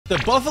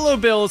The Buffalo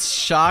Bills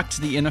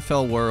shocked the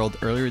NFL world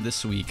earlier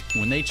this week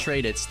when they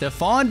traded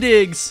Stefon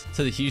Diggs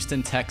to the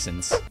Houston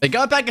Texans. They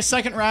got back a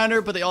second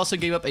rounder, but they also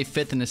gave up a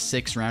fifth and a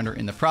sixth rounder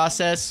in the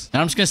process.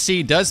 And I'm just going to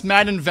see, does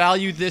Madden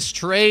value this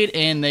trade?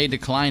 And they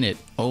decline it.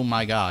 Oh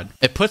my God.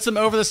 It puts them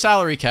over the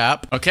salary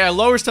cap. Okay, I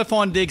lowered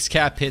Stefon Diggs'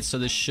 cap hit, so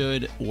this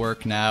should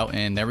work now.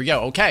 And there we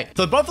go. Okay,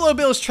 so the Buffalo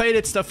Bills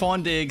traded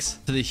Stefon Diggs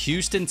to the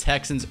Houston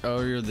Texans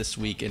earlier this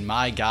week. And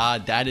my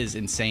God, that is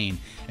insane.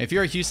 If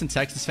you're a Houston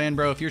Texans fan,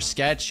 bro, if you're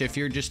sketch, if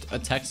you're just a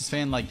Texans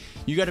fan, like,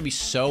 you got to be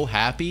so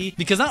happy.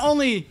 Because not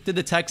only did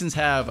the Texans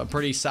have a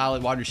pretty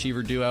solid wide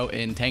receiver duo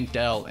in Tank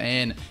Dell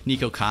and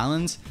Nico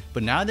Collins,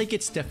 but now they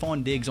get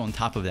Stefon Diggs on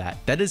top of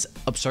that. That is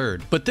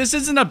absurd. But this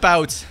isn't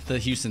about the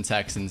Houston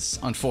Texans,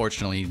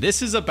 unfortunately.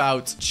 This is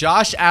about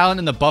Josh Allen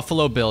and the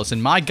Buffalo Bills.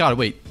 And my God,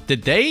 wait,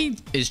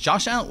 is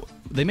Josh Allen...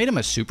 They made him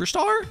a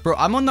superstar? Bro,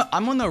 I'm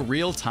on the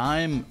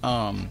real-time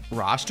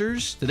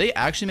rosters. Did they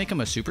actually make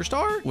him a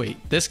superstar? Wait,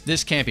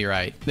 this can't be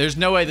right. There's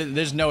no way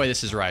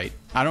this is right.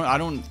 I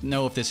don't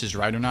know if this is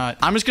right or not.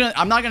 I'm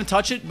not gonna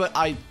touch it, but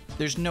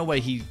there's no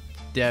way he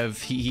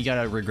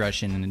got a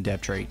regression in a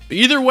dev trait.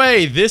 Either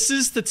way, this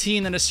is the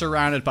team that is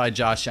surrounded by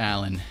Josh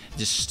Allen.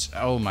 Just,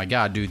 oh my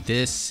God, dude,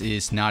 this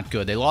is not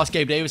good. They lost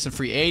Gabe Davis in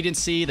free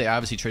agency. They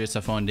obviously traded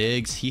Stefon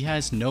Diggs. He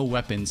has no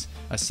weapons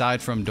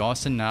aside from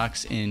Dawson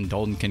Knox and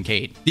Dalton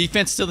Kincaid.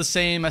 Defense still the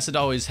same as it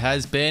always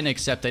has been,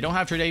 except they don't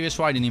have Tre'Davious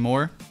White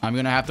anymore. I'm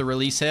going to have to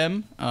release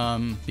him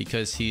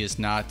because he is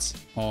not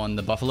on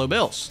the Buffalo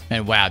Bills.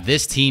 And wow,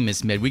 this team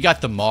is mid. We got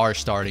DeMar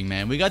starting,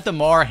 man. We got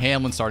DeMar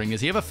Hamlin starting. Does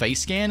he have a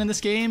face scan in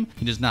this game?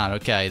 He does not.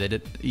 Okay,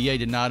 EA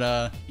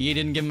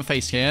didn't give him a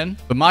face scan.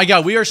 But my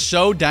God, we are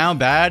so down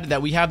bad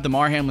that we have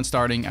DeMar Hamlin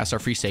starting as our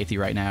free safety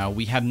right now.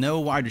 We have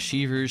no wide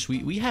receivers.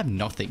 We have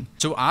nothing.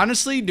 So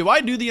honestly, do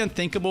I do the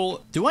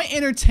unthinkable? Do I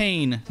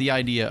entertain the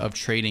idea of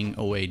trading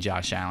away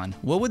Josh Allen?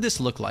 What would this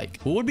look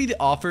like? What would be the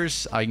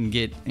offers? I can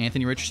get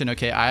Anthony Richardson.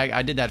 Okay,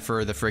 I did that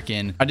for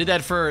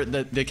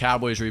the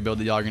Cowboys rebuild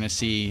that y'all are gonna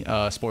see.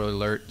 Spoiler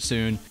alert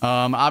soon.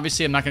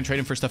 Obviously, I'm not gonna trade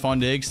him for Stefon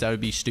Diggs. That would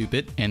be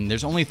stupid. And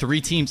there's only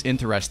 3 teams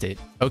interested.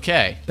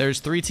 Okay, there's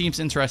 3 teams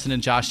interested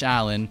in Josh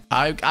Allen.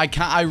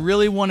 I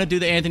really want to do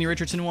the Anthony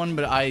Richardson one,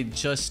 but I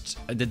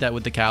did that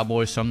with the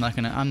Cowboys, so I'm not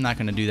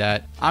gonna do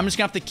that. I'm just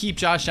gonna have to keep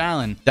Josh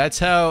Allen. That's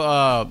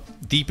how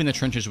deep in the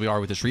trenches we are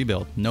with this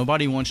rebuild.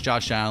 Nobody wants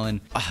Josh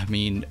Allen. I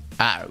mean,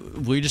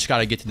 we just got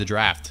to get to the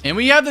draft. And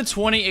we have the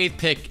 28th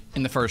pick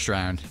in the first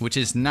round, which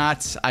is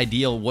not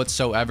ideal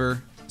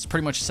whatsoever. It's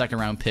pretty much a second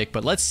round pick,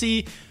 but let's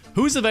see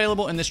who's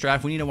available in this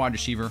draft. We need a wide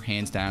receiver,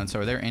 hands down.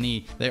 So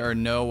there are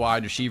no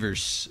wide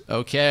receivers.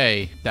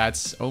 Okay,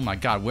 that's, oh my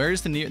God, where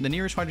is the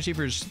nearest wide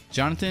receivers?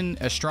 Jonathan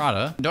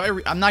Estrada.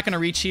 I'm not going to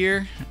reach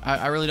here.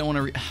 I really don't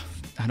want to,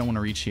 I don't want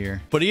to reach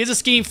here, but he is a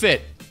scheme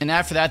fit. And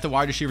after that, the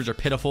wide receivers are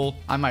pitiful.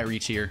 I might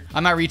reach here.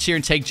 I might reach here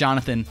and take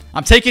Jonathan.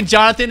 I'm taking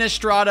Jonathan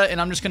Estrada, and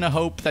I'm just going to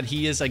hope that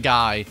he is a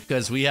guy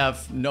because we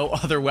have no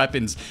other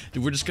weapons. We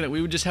would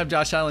just have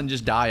Josh Allen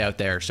just die out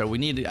there. So we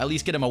need to at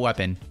least get him a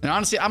weapon. And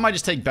honestly, I might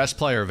just take best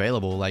player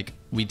available. Like,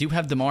 we do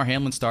have DeMar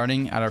Hamlin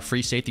starting at our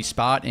free safety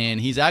spot,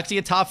 and he's actually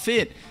a top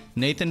fit.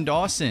 Nathan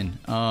Dawson,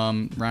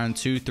 round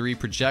 2-3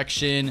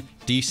 projection,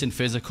 decent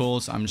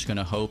physicals. I'm just going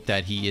to hope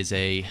that he is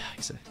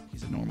he's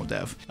a normal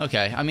dev.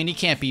 Okay, I mean, he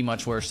can't be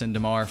much worse than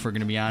DeMar, if we're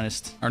going to be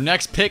honest. Our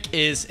next pick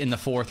is in the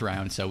 4th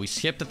round, so we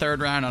skipped the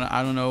 3rd round.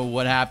 I don't know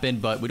what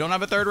happened, but we don't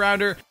have a 3rd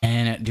rounder.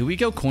 And do we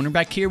go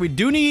cornerback here? We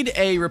do need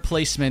a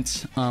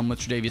replacement with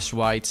Tre'Davious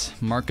White,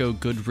 Marco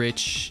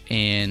Goodrich,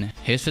 and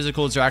his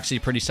physicals are actually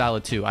pretty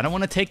solid too. I don't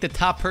want to take the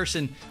top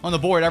person on the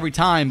board every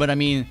time, but I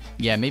mean,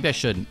 yeah, maybe I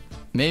shouldn't.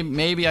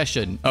 Maybe I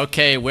shouldn't.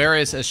 Okay, where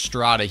is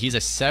Estrada? He's a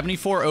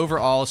 74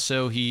 overall,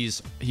 so he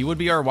would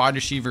be our wide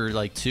receiver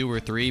like 2 or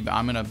 3, but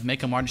I'm gonna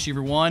make him wide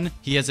receiver 1.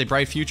 He has a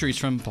bright future. He's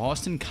from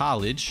Boston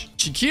College.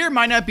 Shakir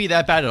might not be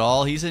that bad at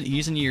all. He's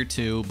in year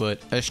 2,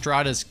 but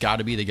Estrada's got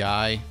to be the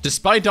guy.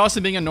 Despite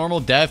Dawson being a normal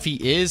dev, he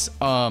is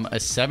a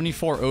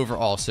 74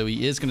 overall, so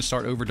he is gonna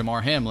start over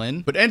DeMar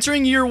Hamlin. But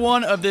entering year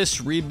 1 of this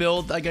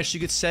rebuild, I guess you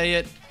could say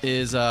it,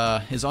 is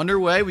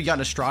underway. We got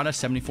Estrada,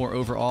 74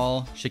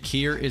 overall.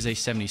 Shakir is a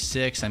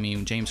 76. I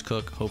mean, James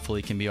Cook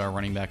hopefully can be our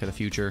running back of the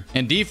future.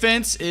 And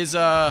defense is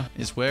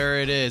where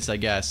it is, I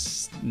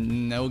guess.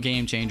 No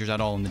game changers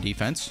at all in the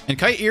defense. And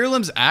Kite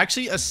Earlam's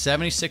actually a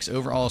 76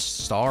 overall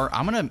star.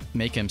 I'm gonna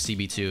make him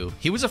CB2.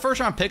 He was a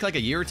 1st round pick like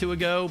a year or 2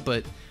 ago,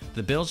 but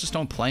the Bills just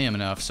don't play him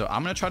enough, so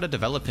I'm gonna try to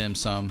develop him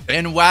some.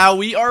 And wow,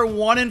 we are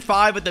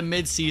 1-5 at the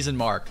mid-season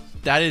mark.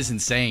 That is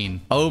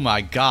insane. Oh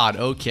my God.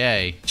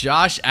 Okay,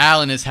 Josh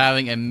Allen is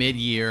having a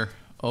mid-year.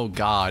 Oh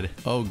God.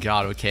 Oh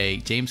God. Okay,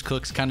 James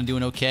Cook's kind of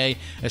doing okay.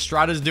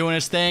 Estrada's doing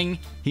his thing.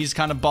 He's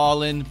kind of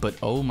balling, but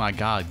oh my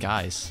God,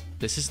 guys,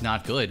 this is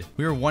not good.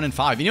 We were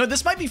 1-5. You know what?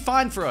 This might be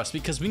fine for us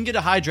because we can get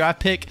a high draft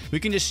pick.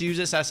 We can just use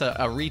this as a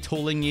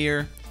retooling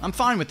year. I'm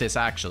fine with this,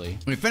 actually.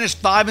 We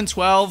finished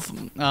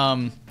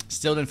 5-12.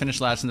 Still didn't finish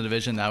last in the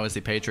division. That was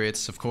the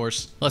Patriots, of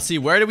course. Let's see.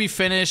 Where do we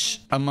finish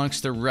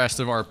amongst the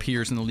rest of our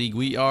peers in the league?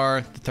 We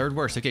are the 3rd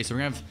worst. Okay, so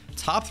we're going to have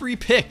top 3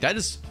 pick. That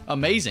is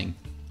amazing.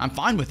 I'm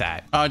fine with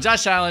that.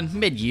 Josh Allen,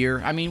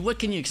 mid-year. I mean, what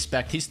can you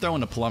expect? He's throwing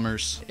the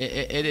plumbers.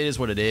 It is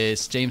what it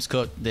is. James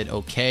Cook did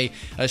okay.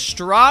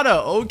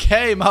 Estrada,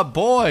 okay, my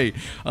boy.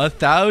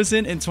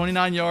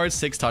 1,029 yards,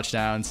 6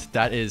 touchdowns.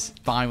 That is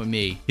fine with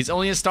me. He's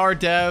only a star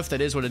dev.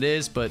 That is what it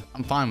is, but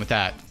I'm fine with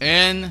that.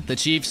 And the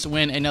Chiefs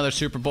win another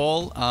Super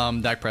Bowl.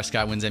 Dak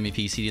Prescott wins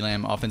MVP, CeeDee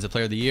Lamb, Offensive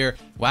Player of the Year.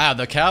 Wow,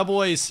 the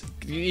Cowboys,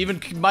 even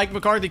Mike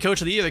McCarthy,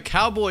 Coach of the Year, the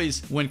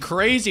Cowboys went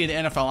crazy in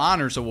the NFL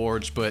Honors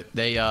Awards, but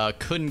they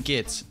couldn't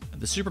get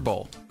the Super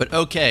Bowl. But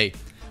okay,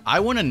 I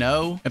want to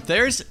know if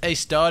there's a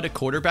stud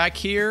quarterback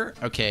here.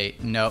 Okay,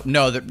 no,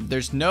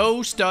 there's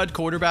no stud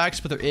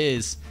quarterbacks, but there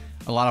is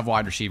a lot of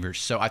wide receivers.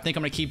 So I think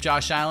I'm gonna keep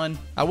Josh Allen.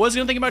 I was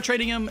gonna think about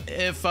trading him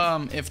if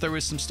there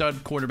was some stud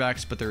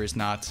quarterbacks, but there is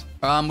not.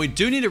 We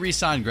do need to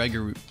re-sign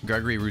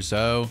Gregory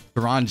Rousseau,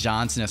 Deron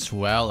Johnson as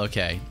well.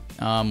 Okay.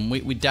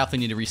 We definitely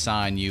need to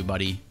re-sign you,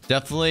 buddy.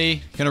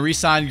 Definitely gonna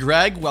re-sign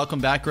Greg. Welcome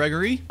back,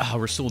 Gregory. Oh,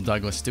 Rasul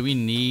Douglas. Do we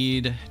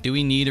need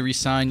to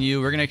re-sign you?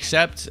 We're gonna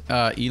accept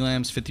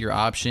Elam's 5th-year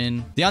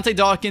option. Deontay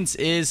Dawkins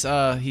is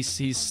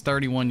he's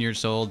 31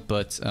 years old,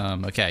 but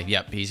okay,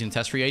 yep, he's in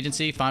test free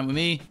agency. Fine with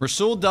me.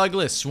 Rasul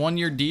Douglas,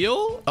 1-year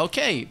deal.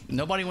 Okay,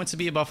 nobody wants to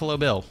be a Buffalo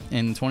Bill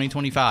in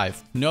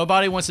 2025.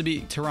 Nobody wants to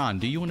be Tehran.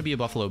 Do you want to be a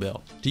Buffalo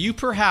Bill? Do you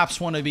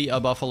perhaps want to be a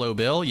Buffalo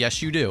Bill?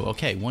 Yes, you do.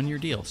 Okay, 1-year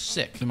deal.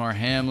 Sick. Damar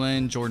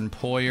Hamlin, Jordan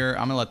Poyer.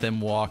 I'm gonna let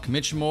them walk.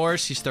 Mitch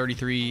Morse, he's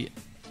 33.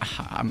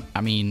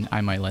 I mean,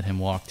 I might let him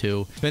walk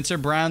too. Spencer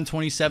Brown,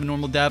 27,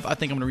 normal dev. I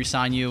think I'm gonna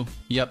re-sign you.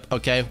 Yep.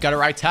 Okay, got a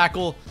right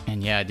tackle.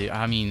 And yeah, dude.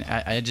 I mean,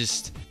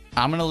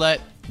 I'm gonna let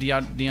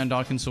Deion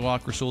Dawkins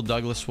walk, Rasul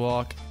Douglas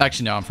walk.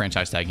 Actually, no, I'm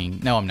franchise tagging.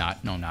 No, I'm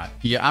not. No, I'm not.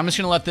 Yeah, I'm just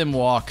gonna let them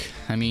walk.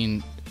 I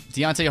mean,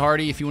 Deontay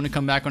Hardy, if you want to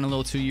come back on a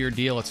little 2-year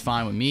deal, it's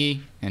fine with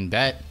me and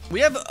bet. We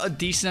have a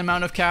decent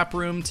amount of cap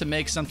room to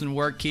make something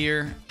work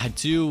here.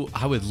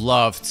 I would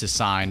love to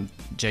sign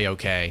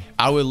JOK.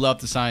 I would love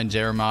to sign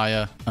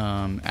Jeremiah.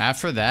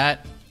 After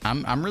that,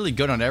 I'm really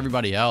good on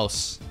everybody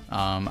else.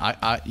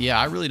 Yeah,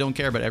 I really don't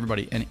care about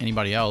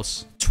anybody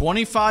else.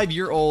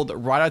 25-year-old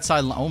right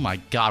outside. Oh my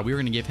God, we were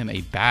gonna give him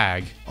a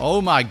bag.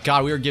 Oh my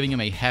God, we were giving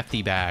him a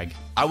hefty bag.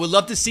 I would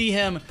love to see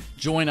him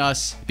join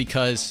us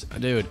because,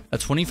 dude, a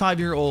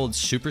 25-year-old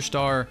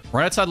superstar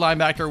right outside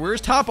linebacker. We're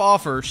his top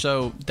offer,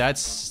 so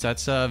that's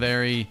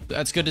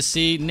good to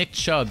see. Nick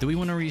Chubb. Do we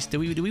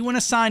want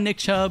to sign Nick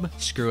Chubb?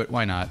 Screw it.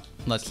 Why not?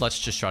 Let's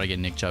just try to get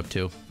Nick Chubb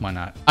too. Why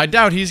not? I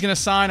doubt he's gonna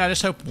sign. I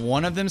just hope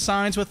one of them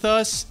signs with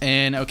us.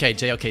 And okay,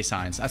 JOK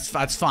signs.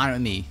 That's fine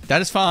with me.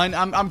 That is fine.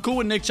 I'm cool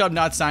with Nick Chubb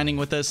not signing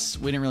with us.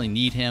 We didn't really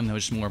need him. That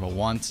was just more of a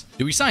want.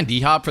 Do we sign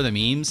D-Hop for the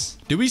memes?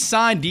 Do we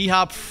sign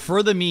D-Hop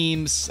for the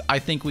memes? I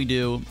think we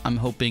do. I'm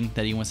hoping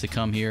that he wants to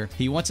come here.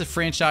 He wants a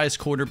franchise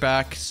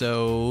quarterback.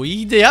 So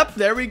yep,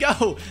 there we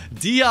go.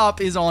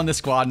 D-Hop is on the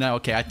squad now.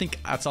 Okay, I think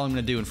that's all I'm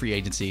gonna do in free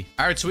agency.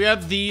 All right, so we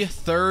have the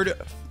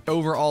 3rd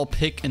overall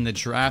pick in the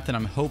draft, and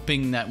I'm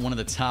hoping that one of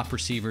the top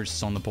receivers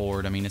is on the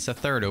board. I mean, it's a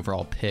 3rd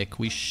overall pick.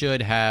 We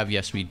should have,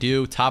 yes, we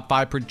do. Top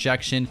 5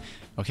 projection.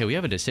 Okay, we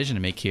have a decision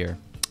to make here.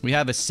 We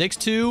have a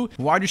 6'2"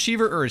 wide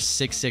receiver or a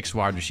 6'6"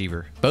 wide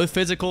receiver. Both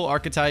physical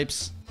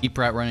archetypes. Deep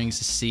route runnings,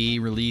 C,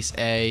 release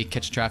A,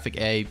 catch traffic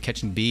A,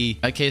 catching B.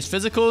 Okay, his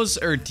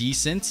physicals are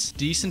decent.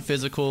 Decent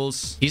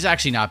physicals. He's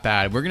actually not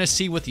bad. We're going to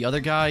see what the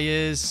other guy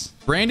is.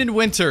 Brandon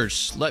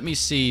Winters. Let me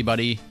see,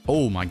 buddy.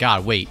 Oh my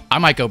God, wait. I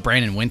might go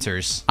Brandon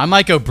Winters. I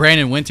might go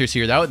Brandon Winters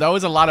here. That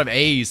was a lot of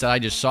A's that I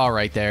just saw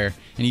right there.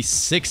 And he's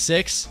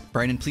 6'6".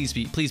 Brandon, please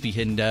be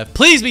hidden dev.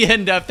 Please be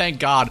hidden dev, thank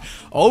God.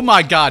 Oh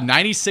my God,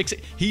 96.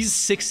 He's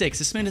 6'6".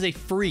 This man is a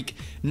freak.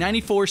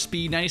 94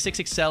 speed, 96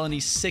 excel, and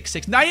he's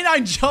 6'6".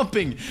 99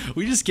 jumping.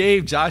 We just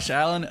gave Josh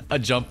Allen a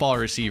jump ball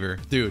receiver.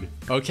 Dude,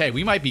 okay,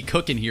 we might be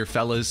cooking here,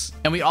 fellas.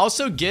 And we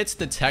also get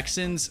the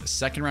Texans'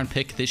 2nd round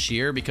pick this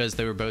year because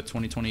they were both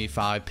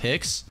 2025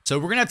 picks. So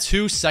we're gonna have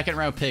 2 2nd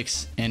round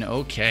picks. And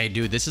okay,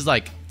 dude, this is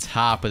like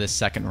top of the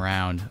 2nd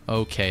round.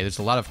 Okay, there's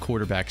a lot of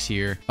quarterbacks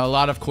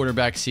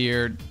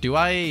here. Do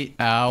I?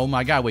 Oh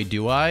my God, wait,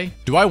 do I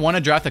want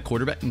to draft a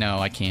quarterback? No,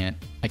 I can't.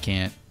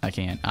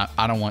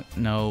 I don't want,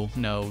 no.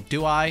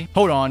 Do I?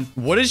 Hold on.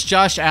 What is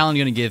Josh Allen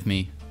gonna give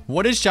me?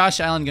 What is Josh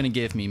Allen gonna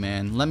give me,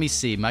 man? Let me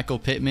see. Michael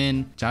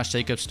Pittman, Josh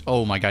Jacobs.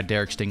 Oh my God,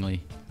 Derek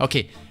Stingley.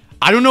 Okay.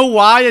 I don't know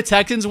why the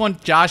Texans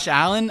want Josh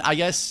Allen. I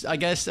guess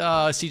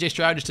CJ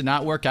Stroud just did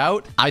not work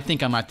out. I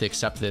think I might have to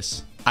accept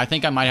this. I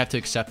think I might have to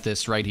accept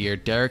this right here.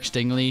 Derek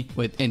Stingley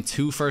in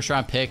 2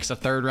 first-round picks, a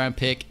 3rd-round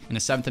pick, and a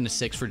 7th and a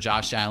 6th for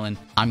Josh Allen.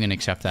 I'm going to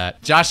accept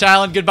that. Josh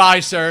Allen, goodbye,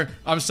 sir.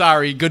 I'm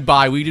sorry.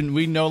 Goodbye.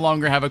 We no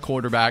longer have a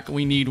quarterback.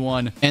 We need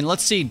one. And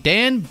let's see.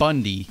 Dan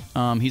Bundy.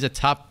 He's a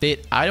top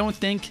fit. I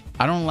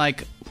don't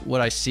like what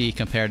I see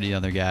compared to the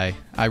other guy.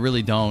 I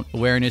really don't.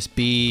 Awareness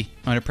B,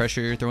 under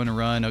pressure, throwing a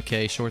run.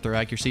 Okay, short throw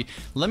accuracy.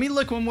 Let me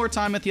look one more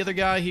time at the other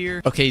guy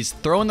here. Okay, he's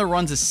throwing the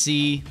runs a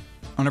C.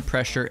 Under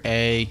pressure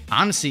A.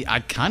 Honestly,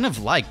 I kind of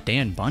like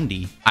Dan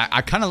Bundy.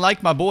 I kind of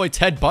like my boy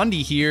Ted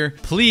Bundy here.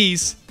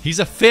 Please, he's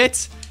a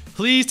fit.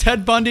 Please,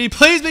 Ted Bundy.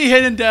 Please be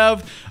hidden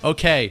dev.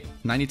 Okay,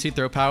 92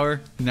 throw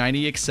power,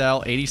 90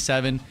 excel,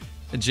 87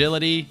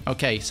 agility.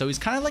 Okay, so he's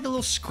kind of like a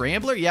little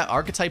scrambler. Yeah,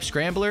 archetype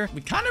scrambler.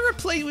 We kind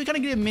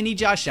of get a mini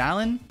Josh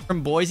Allen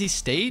from Boise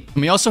State.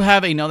 And we also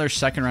have another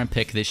second-round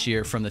pick this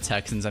year from the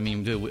Texans. I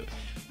mean, dude,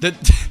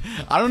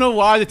 I don't know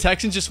why the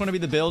Texans just want to be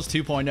the Bills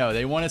 2.0.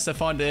 They wanted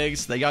Stefon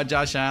Diggs. They got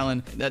Josh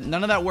Allen.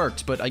 None of that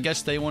worked, but I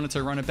guess they wanted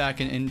to run it back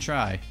and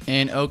try.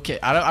 And okay,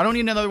 I don't need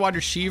another wide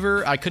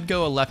receiver. I could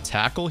go a left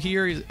tackle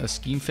here. A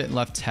scheme fit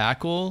left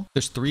tackle.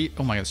 There's three.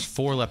 Oh my God, there's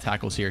 4 left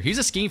tackles here. He's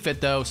a scheme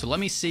fit though, so let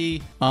me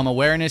see.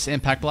 Awareness,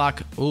 impact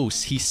block. Oh,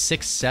 he's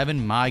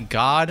 6'7". My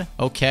God.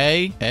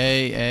 Okay.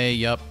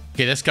 Yup.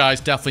 Okay, this guy's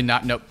definitely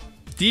not. Nope.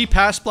 D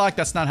pass block,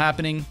 that's not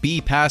happening. B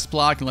pass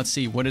block, and let's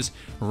see, what does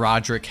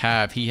Roderick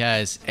have? He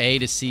has A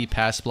to C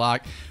pass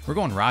block. We're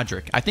going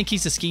Roderick. I think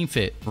he's the scheme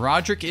fit.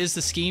 Roderick is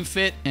the scheme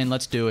fit, and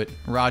let's do it.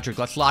 Roderick,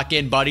 let's lock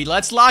in, buddy.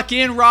 Let's lock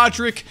in,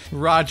 Roderick.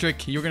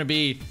 Roderick, you're going to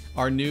be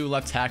our new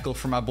left tackle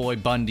for my boy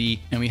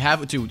Bundy. And we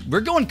have, dude,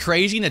 we're going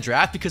crazy in the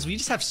draft because we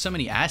just have so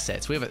many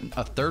assets. We have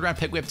a 3rd round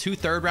pick. We have 2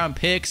 3rd round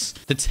picks.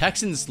 The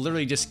Texans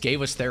literally just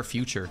gave us their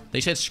future. They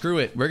said, screw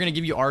it. We're going to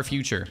give you our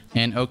future.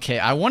 And okay,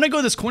 I want to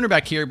go this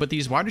cornerback here, but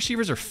these wide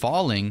receivers are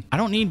falling. I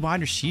don't need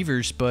wide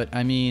receivers, but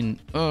I mean,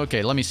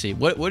 okay, let me see.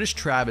 What is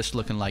Travis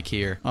looking like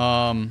here?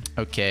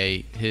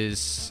 Okay,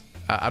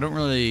 I don't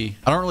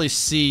really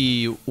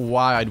see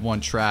why I'd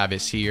want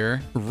Travis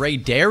here.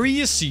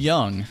 Raydarius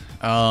Young.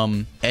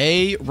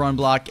 A run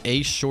block,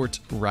 A short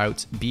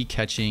route, B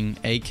catching,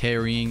 A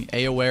carrying,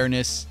 A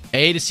awareness,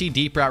 A to C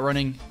deep route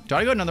running. Do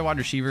I go another wide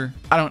receiver?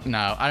 I don't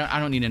know. I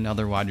don't need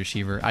another wide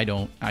receiver. I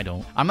don't.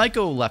 I might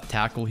go left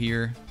tackle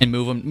here and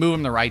move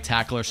him to right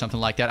tackle or something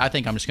like that. I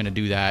think I'm just gonna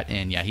do that.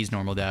 And yeah, he's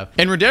normal dev.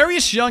 And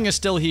Raydarius Young is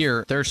still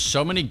here. There's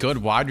so many good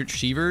wide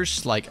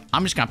receivers. Like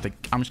I'm just gonna have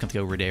to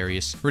go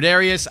Raydarius.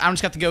 Raydarius, I'm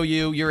just gonna have to go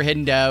you. You're a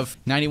hidden dev.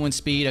 91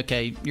 speed.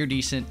 Okay, you're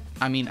decent.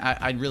 I mean,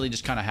 I really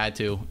just kind of had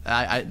to.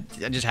 I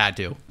just had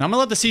to. Now, I'm going to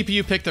let the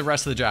CPU pick the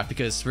rest of the draft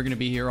because we're going to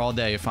be here all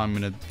day if I'm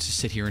going to just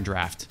sit here and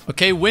draft.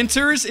 Okay,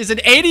 Winters is an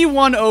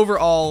 81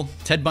 overall.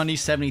 Ted Bundy,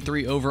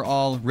 73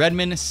 overall.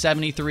 Redmond,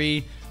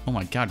 73. Oh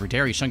my God,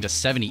 Raydarius Young to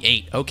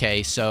 78.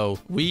 Okay, so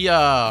we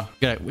got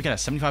a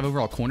 75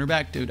 overall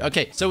cornerback, dude.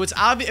 Okay, so it's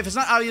obvious. If it's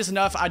not obvious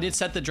enough, I did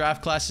set the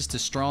draft classes to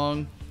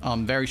strong.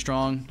 Very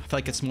strong. I feel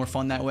like it's more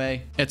fun that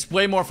way. It's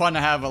way more fun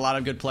to have a lot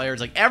of good players.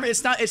 Like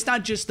it's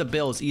not just the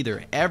Bills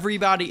either.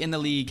 Everybody in the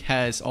league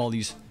has all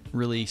these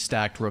really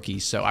stacked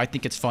rookies, so I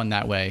think it's fun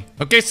that way.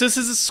 Okay, so this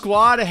is a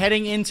squad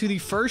heading into the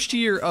first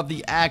year of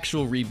the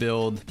actual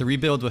rebuild, the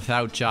rebuild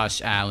without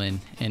Josh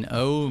Allen. And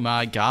oh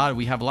my God,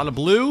 we have a lot of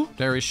blue.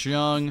 Darius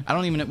Young. I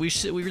don't even, we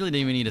really didn't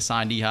even need to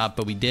sign D-Hop,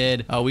 but we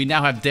did. We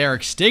now have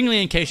Derek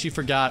Stingley, in case you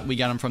forgot. We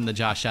got him from the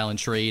Josh Allen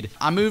trade.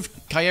 I moved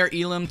Kyer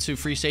Elam to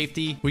free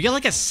safety. We got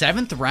like a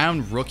 7th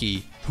round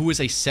rookie who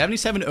is a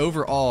 77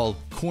 overall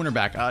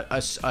cornerback,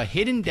 a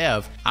hidden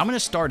dev. I'm going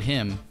to start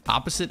him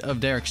opposite of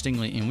Derek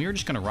Stingley, and we are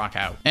just going to rock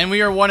out. And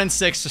we are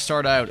 1-6 to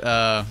start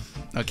out.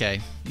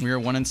 Okay, we are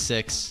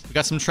 1-6. We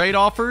got some trade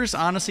offers.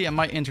 Honestly, I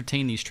might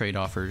entertain these trade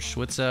offers.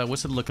 What's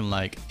it looking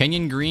like?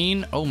 Kenyon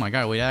Green. Oh my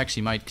God, we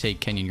actually might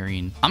take Kenyon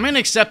Green. I'm gonna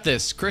accept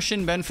this.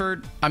 Christian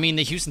Benford. I mean,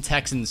 the Houston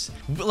Texans.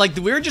 Like,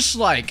 we're just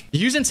like the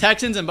Houston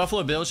Texans and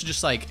Buffalo Bills should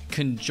just like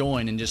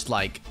conjoin and just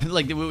like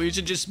we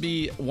should just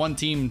be one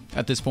team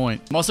at this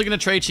point. I'm also gonna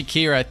trade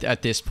Shakir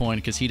at this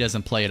point because he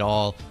doesn't play at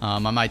all. I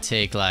might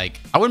take I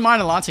wouldn't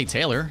mind Alontae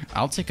Taylor.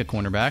 I'll take a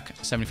cornerback.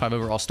 75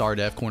 overall star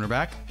dev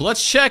cornerback. But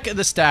let's check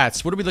the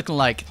stats. What are we looking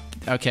like?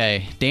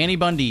 Okay, Danny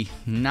Bundy,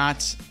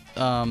 not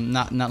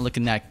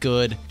looking that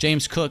good.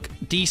 James Cook,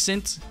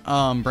 decent.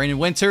 Brandon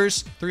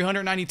Winters,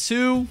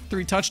 392,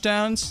 3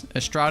 touchdowns.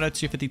 Estrada,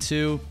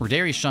 252.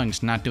 Raydarius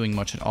Young's not doing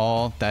much at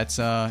all. That's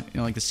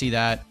like to see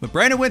that. But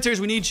Brandon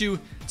Winters, we need you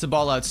to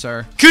ball out,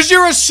 sir. Cause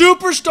you're a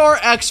superstar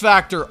X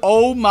Factor.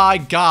 Oh my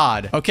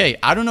God. Okay,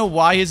 I don't know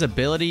why his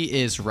ability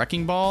is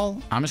Wrecking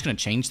Ball. I'm just gonna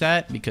change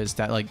that because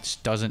that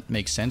just doesn't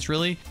make sense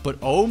really. But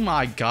oh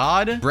my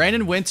God,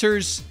 Brandon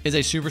Winters is a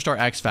superstar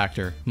X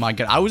Factor. My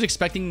God, I was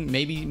expecting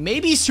maybe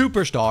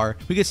superstar.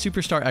 We get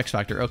superstar X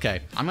Factor.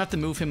 Okay, I'm gonna have to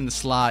move him in the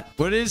slot.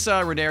 What is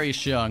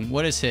Raydarius Young?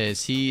 What is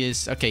his? He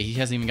is okay. He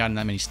hasn't even gotten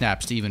that many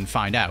snaps to even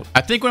find out.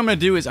 I think what I'm gonna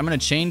do is I'm gonna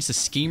change the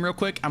scheme real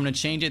quick. I'm gonna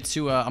change it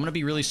to I'm gonna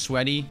be really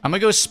sweaty. I'm gonna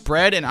go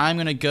spread, and I'm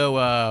gonna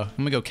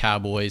go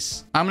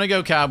Cowboys. I'm gonna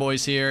go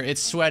Cowboys here.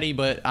 It's sweaty,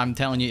 but I'm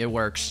telling you, it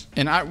works.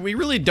 And we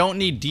really don't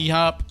need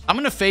D-Hop. I'm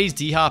gonna phase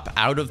D-Hop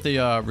out of the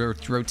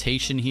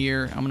rotation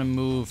here. I'm gonna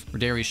move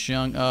Raydarius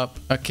Young up.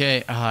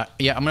 Okay,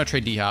 yeah, I'm gonna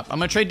trade D-Hop. I'm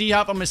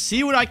gonna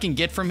see what I can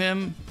get from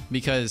him.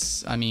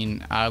 Because, I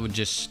mean, I would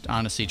just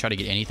honestly try to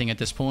get anything at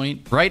this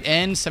point. Right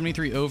end,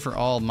 73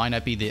 overall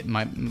might be the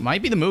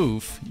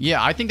move.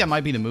 Yeah, I think that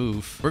might be the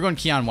move. We're going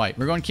Keon White.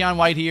 We're going Keon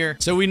White here.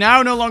 So we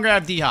now no longer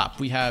have D-Hop.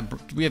 We have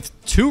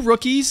 2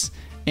 rookies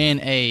and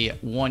a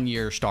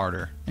 1-year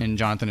starter in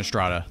Jonathan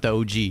Estrada, the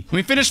OG.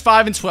 We finished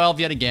 5-12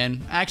 yet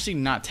again. Actually,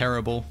 not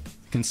terrible.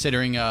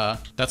 considering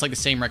that's like the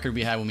same record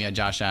we had when we had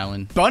Josh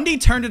Allen. Bundy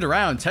turned it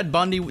around. Ted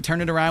Bundy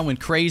turned it around, went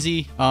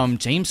crazy. Oh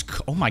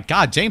my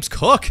God, James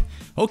Cook.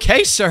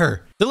 Okay,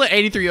 sir. Still at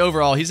 83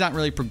 overall. He's not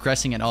really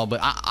progressing at all, but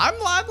I'm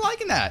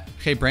liking that.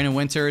 Okay, Brandon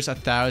Winters,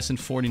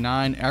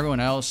 1,049. Everyone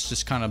else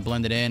just kind of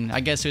blended in. I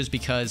guess it was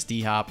because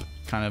D-Hop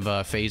kind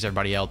of phased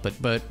everybody else.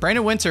 But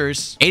Brandon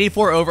Winters,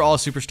 84 overall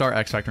superstar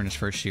X Factor in his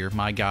first year.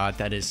 My God,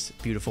 that is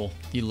beautiful.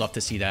 You'd love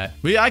to see that.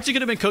 We actually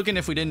could have been cooking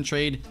if we didn't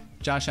trade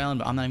Josh Allen,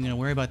 but I'm not even going to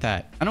worry about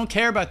that. I don't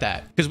care about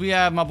that because we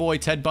have my boy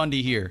Ted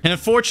Bundy here. And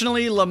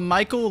unfortunately,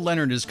 LaMichael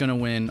Leonard is going to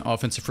win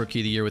Offensive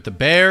Rookie of the Year with the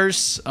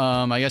Bears.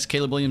 I guess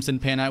Caleb Williams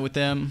didn't pan out with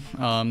them.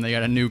 They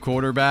got a new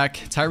quarterback.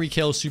 Tyreek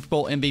Hill, Super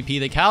Bowl MVP.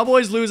 The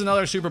Cowboys lose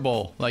another Super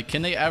Bowl. Like,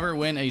 can they ever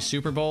win a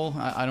Super Bowl?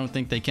 I don't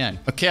think they can.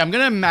 Okay, I'm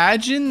going to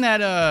imagine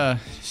that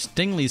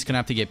Stingley's going to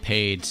have to get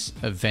paid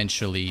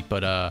eventually,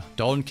 but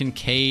Dalton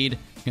Kincaid,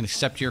 you can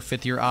accept your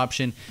 5th-year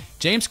option.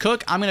 James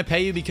Cook, I'm going to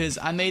pay you because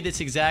I made this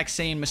exact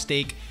same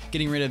mistake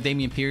getting rid of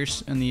Dameon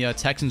Pierce in the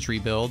Texans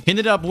rebuild. He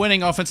ended up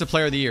winning Offensive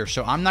Player of the Year,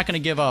 so I'm not going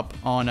to give up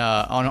on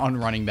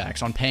running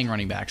backs, on paying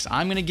running backs.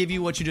 I'm going to give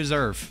you what you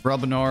deserve. Rob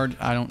Bernard,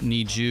 I don't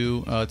need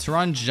you.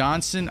 Teron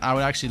Johnson, I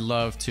would actually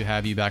love to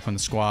have you back on the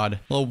squad.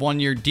 A little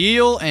 1-year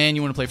deal, and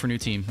you want to play for a new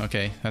team.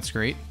 Okay, that's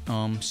great.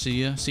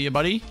 See ya,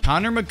 buddy.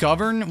 Connor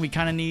McGovern, we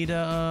kind of need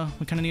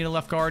a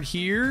left guard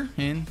here,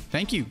 and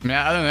thank you. I mean,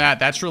 other than that,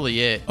 that's really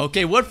it.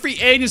 Okay, what free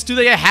agents do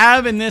they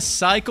have in this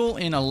cycle?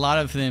 And a lot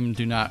of them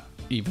do not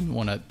even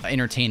want to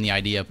entertain the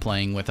idea of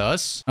playing with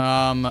us.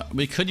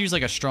 We could use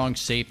like a strong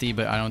safety,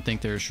 but I don't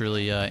think there's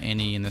really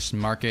any in this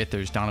market.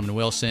 There's Donovan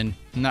Wilson.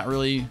 Not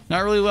really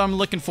what I'm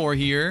looking for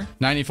here.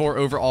 94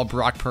 overall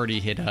Brock Purdy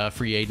hit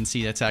free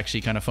agency. That's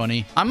actually kind of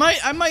funny. I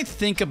might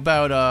think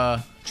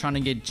about trying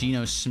to get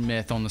Geno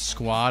Smith on the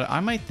squad. I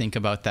might think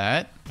about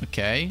that.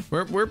 Okay,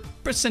 we're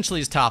essentially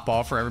his top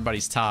offer.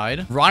 Everybody's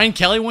tied. Ryan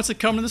Kelly wants to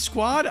come to the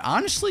squad.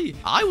 Honestly,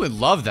 I would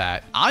love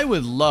that. I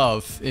would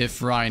love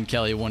if Ryan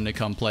Kelly wanted to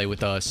come play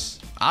with us.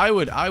 I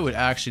would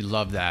actually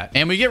love that.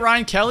 And we get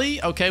Ryan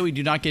Kelly. Okay, we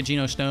do not get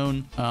Geno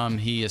Stone.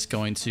 He is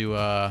going to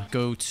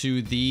go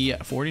to the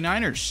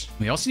 49ers.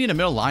 We also need a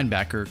middle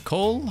linebacker.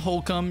 Cole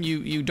Holcomb,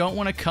 you don't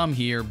want to come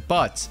here,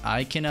 but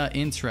I can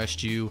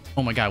interest you.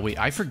 Oh my God, wait,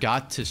 I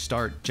forgot to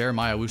start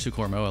Jeremiah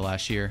Owusu-Koramoah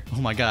last year. Oh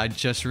my God, I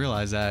just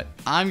realized that.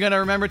 I'm going to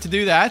remember to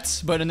do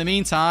that, but in the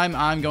meantime,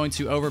 I'm going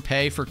to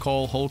overpay for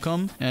Cole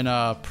Holcomb and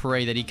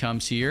pray that he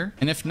comes here.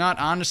 And if not,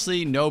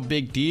 honestly, no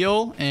big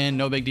deal and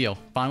no big deal.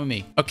 Fine with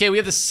me. Okay, we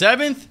have the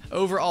 7th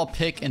overall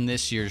pick in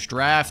this year's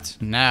draft.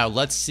 Now,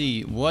 let's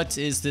see. What's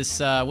this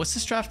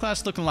draft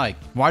class looking like?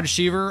 Wide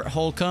receiver,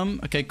 Holcomb.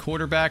 Okay,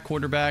 quarterback,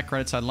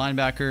 right side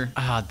linebacker.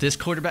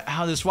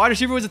 This wide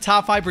receiver was a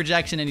top 5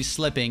 projection and he's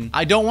slipping.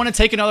 I don't want to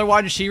take another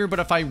wide receiver, but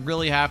if I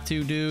really have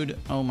to, dude,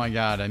 oh my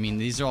God. I mean,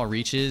 these are all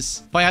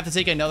reaches. If I have to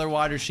take another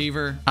wide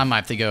receiver, I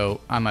might have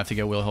to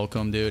go Will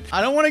Holcomb, dude.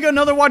 I don't want to go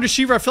another wide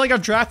receiver. I feel like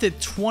I've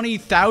drafted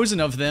 20,000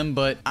 of them,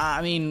 but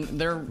I mean,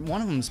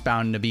 one of them's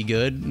bound to be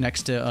good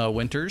next to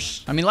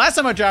Winters. I mean, last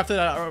time I drafted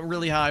a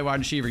really high wide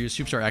receiver, he was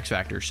Superstar X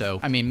Factor. So,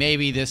 I mean,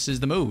 maybe this is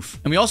the move.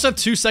 And we also have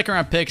 2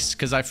 second-round picks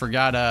because I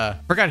forgot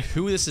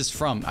who this is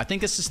from. I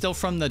think this is still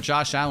from the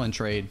Josh Allen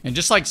trade. And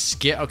just like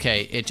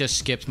okay, it just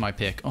skipped my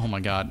pick. Oh my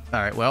God. All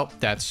right, well,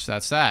 that's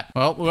that.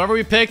 Well, whoever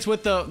we picked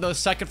with the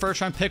second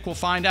first-round pick, we'll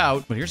find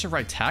out. But here's a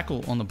right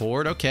tackle on the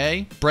board.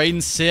 Okay.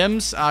 Braden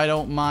Sims. I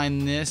don't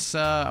mind this.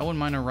 I wouldn't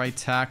mind a right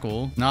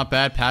tackle. Not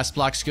bad. Pass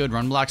block's good.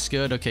 Run block's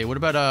good. Okay, what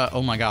about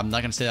oh my God, I'm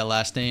not gonna say that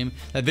last name.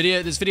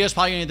 This video is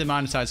probably gonna get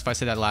demonetized if I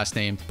say that last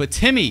name. But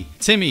Timmy,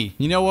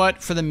 you know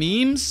what? For the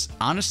memes,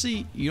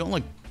 honestly, you don't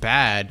look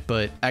bad,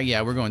 but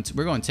yeah, we're going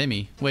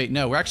Timmy. Wait,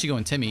 no, we're actually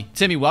going Timmy.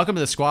 Timmy, welcome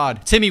to the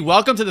squad. Timmy,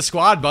 welcome to the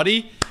squad,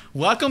 buddy.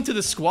 Welcome to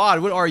the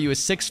squad. What are you? A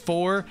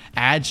 6'4"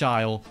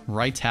 agile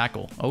right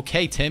tackle.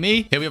 Okay,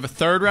 Timmy. Okay, we have a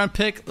 3rd-round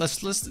pick.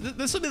 This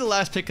will be the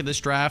last pick of this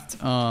draft.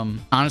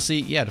 Honestly,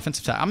 yeah,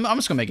 defensive tackle. I'm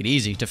just gonna make it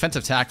easy.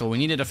 Defensive tackle. We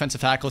need a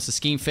defensive tackle. It's a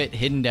scheme fit,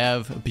 hidden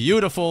dev.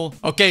 Beautiful.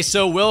 Okay,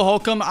 so Will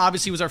Holcomb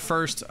obviously was our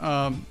first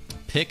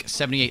pick,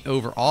 78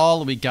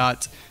 overall. We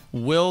got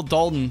Will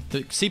Dalton,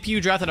 the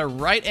CPU drafted a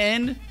right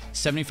end,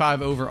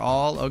 75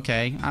 overall.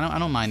 Okay, I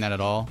don't mind that at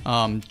all.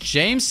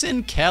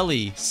 Jameson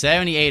Kelly,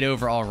 78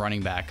 overall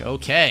running back.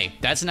 Okay,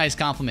 that's a nice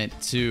compliment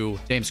to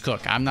James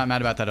Cook. I'm not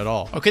mad about that at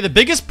all. Okay, the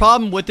biggest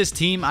problem with this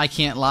team, I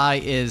can't lie,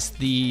 is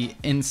the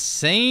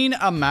insane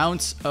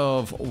amount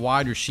of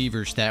wide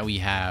receivers that we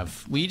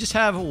have. We just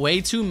have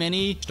way too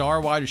many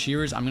star wide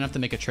receivers. I'm gonna have to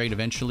make a trade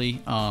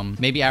eventually,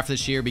 maybe after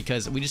this year,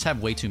 because we just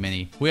have way too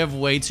many. We have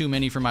way too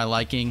many for my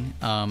liking.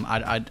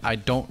 I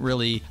don't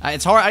really,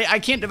 it's hard. I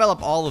can't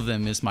develop all of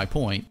them is my my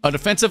point.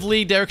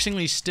 Defensively, Derek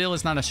Stingley still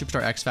is not a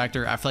superstar X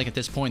factor. I feel like at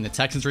this point in the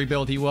Texans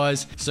rebuild he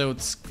was. So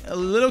it's a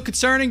little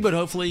concerning, but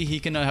hopefully he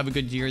can have a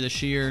good year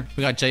this year.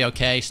 We got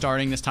JOK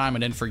starting this time. I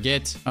didn't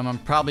forget. I'm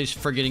probably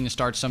forgetting to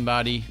start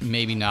somebody.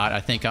 Maybe not.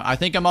 I think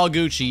I'm all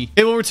Gucci.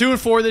 Okay, well, we're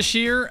 2-4 this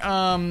year.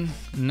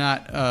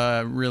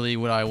 Not really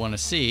what I want to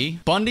see.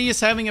 Bundy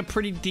is having a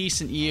pretty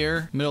decent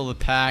year. Middle of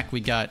the pack. We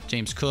got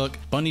James Cook.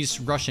 Bundy's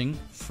rushing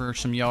for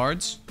some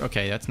yards.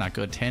 Okay, that's not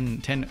good.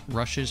 10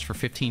 rushes for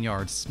 15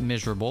 yards.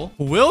 Miserable.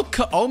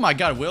 Oh my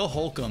God, Will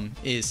Holcomb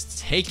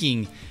is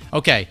taking...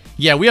 Okay,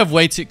 yeah, we have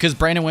way too... Because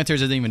Brandon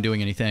Winters isn't even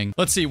doing anything.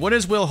 Let's see. What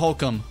is Will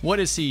Holcomb? What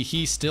is he?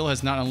 He still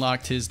has not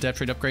unlocked his depth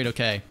trade upgrade.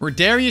 Okay.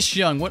 Rodarius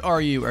Young, what are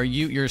you?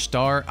 You're a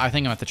star? I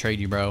think I'm going to have to trade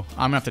you, bro. I'm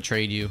going to have to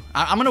trade you.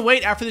 I'm going to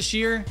wait after this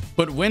year,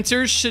 but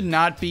Winters should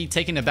not be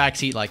taking a back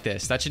seat like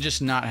this. That should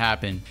just not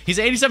happen. He's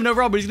 87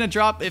 overall, but he's going to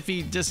drop if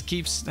he just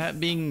keeps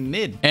being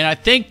mid. And I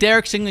think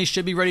Derek Stingley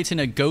should be ready to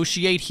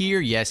negotiate here.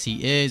 Yes,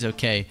 he is.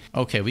 Okay.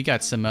 Okay, we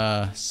got some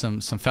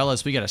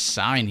fellas we got to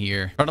sign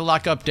here. Try to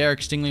lock up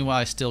Derek Stingley while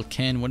I still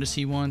can. What does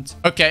he want?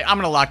 Okay, I'm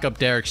gonna lock up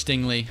Derek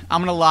Stingley.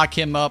 I'm gonna lock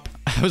him up.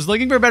 I was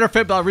looking for a better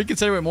fit, but I'll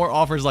reconsider with more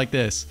offers like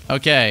this.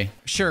 Okay,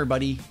 sure,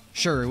 buddy.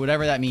 Sure,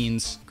 whatever that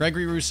means.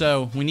 Gregory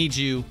Rousseau, we need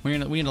you. We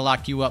need to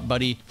lock you up,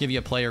 buddy. Give you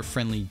a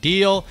player-friendly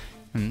deal.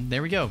 And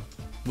there we go.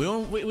 We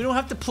don't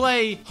have to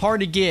play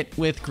hard to get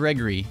with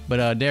Gregory,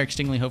 but Derek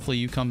Stingley, hopefully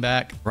you come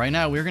back. Right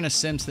now, we're going to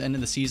sim to the end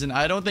of the season.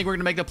 I don't think we're going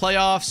to make the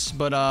playoffs,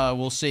 but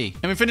we'll see.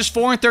 And we finished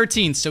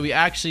 4-13, so we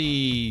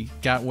actually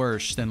got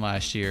worse than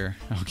last year.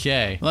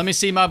 Okay, let me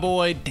see my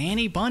boy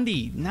Danny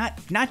Bundy.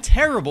 Not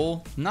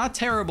terrible. Not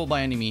terrible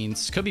by any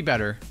means. Could be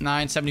better.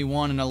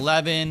 971 and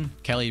 11.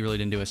 Kelly really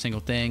didn't do a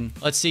single thing.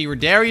 Let's see.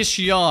 Rodarius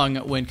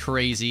Young went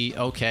crazy.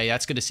 Okay,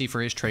 that's good to see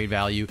for his trade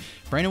value.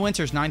 Brandon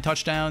Winters, 9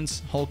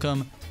 touchdowns.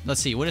 Holcomb. Let's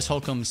see. What is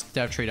Holcomb's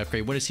depth trade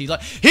upgrade? What is he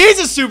like? He's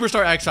a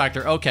superstar X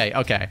Factor. Okay,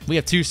 okay. We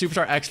have 2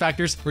 superstar X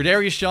Factors.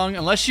 Rodarius Young,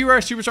 unless you are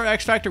a superstar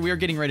X Factor, we are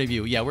getting rid of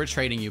you. Yeah, we're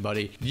trading you,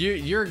 buddy.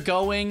 You're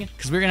going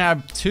because we're going to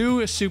have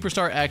 2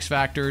 superstar X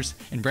Factors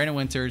and Brandon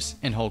Winters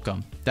and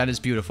Holcomb. That is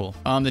beautiful.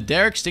 Did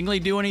Derek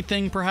Stingley do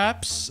anything,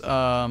 perhaps? 2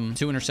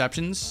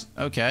 interceptions.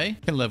 Okay.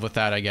 Can live with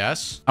that, I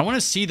guess. I want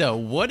to see, though,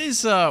 what are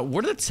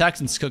the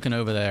Texans cooking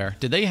over there?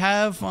 Did they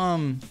have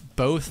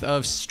both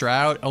of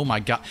Stroud? Oh, my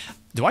God.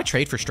 Do I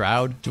trade for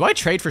Stroud? Do I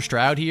trade for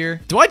Stroud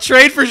here? Do I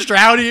trade for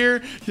Stroud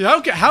here?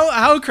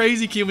 How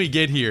crazy can we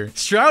get here?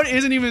 Stroud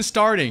isn't even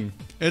starting.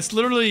 It's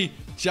literally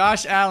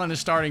Josh Allen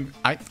is starting.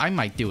 I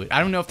might do it. I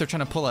don't know if they're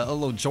trying to pull a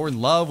little Jordan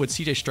Love with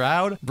CJ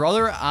Stroud.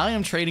 Brother, I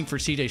am trading for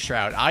CJ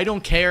Stroud. I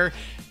don't care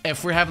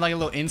if we're having like a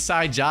little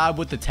inside job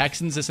with the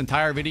Texans this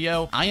entire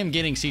video. I am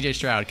getting CJ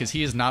Stroud because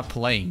he is not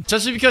playing.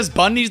 Especially because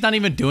Bundy's not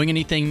even doing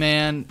anything,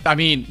 man. I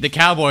mean, the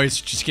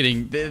Cowboys just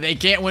kidding. They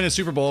can't win a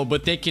Super Bowl,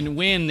 but they can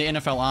win the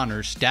NFL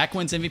honors. Dak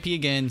wins MVP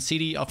again.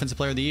 CD, Offensive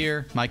Player of the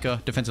Year.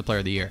 Micah, Defensive Player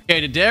of the Year.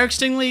 Okay, did Derek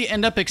Stingley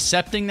end up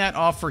accepting that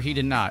offer? He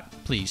did not.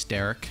 Please,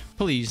 Derek.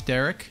 Please,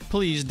 Derek.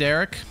 Please,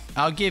 Derek.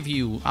 I'll give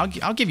you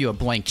a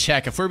blank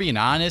check. If we're being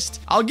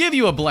honest, I'll give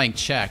you a blank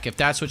check if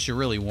that's what you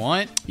really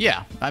want.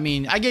 Yeah, I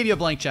mean, I gave you a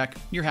blank check.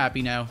 You're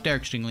happy now.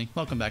 Derek Stingley,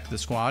 welcome back to the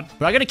squad.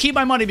 But I gotta keep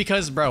my money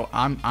because, bro,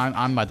 I'm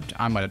about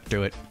to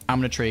do it.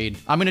 I'm gonna trade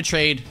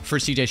for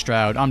CJ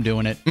Stroud. I'm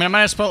doing it. I mean, I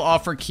might as well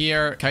offer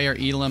Kyer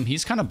Elam.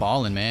 He's kind of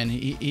balling, man.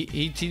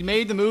 He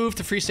made the move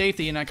to free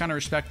safety, and I kind of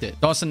respect it.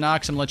 Dawson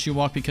Knox, I'm gonna let you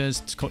walk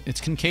because it's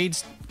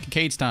Kincaid's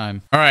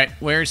time. All right,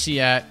 where's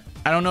he at?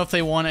 I don't know if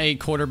they want a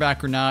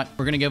quarterback or not.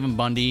 We're going to give him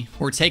Bundy.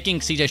 We're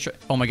taking CJ Stroud.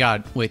 Oh my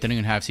God. Wait, they don't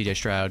even have CJ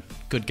Stroud.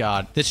 Good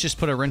God. This just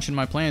put a wrench in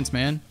my plans,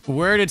 man.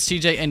 Where did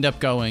CJ end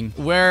up going?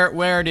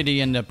 Where did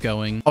he end up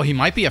going? Oh, he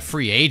might be a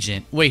free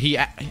agent. Wait,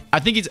 I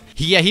think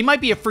he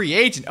might be a free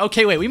agent.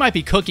 Okay, wait, we might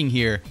be cooking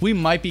here. We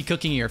might be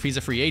cooking here if he's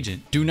a free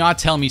agent. Do not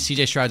tell me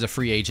CJ Stroud's a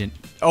free agent.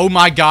 Oh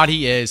my God,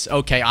 he is.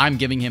 Okay, I'm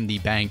giving him the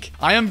bank.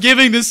 I am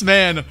giving this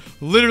man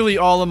literally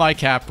all of my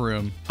cap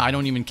room. I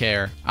don't even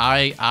care.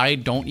 I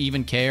don't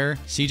even care.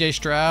 CJ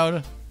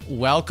Stroud,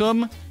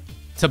 welcome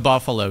to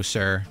Buffalo,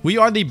 sir. We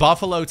are the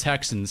Buffalo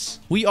Texans.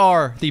 We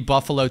are the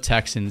Buffalo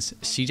Texans.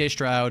 CJ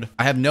Stroud,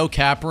 I have no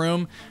cap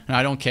room, and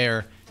I don't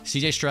care.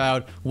 CJ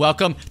Stroud,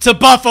 welcome to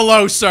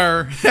Buffalo,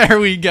 sir. There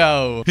we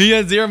go. He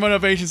had 0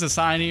 motivations to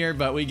sign here,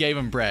 but we gave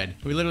him bread.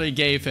 We literally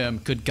gave him,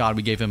 good God,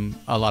 we gave him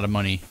a lot of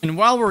money. And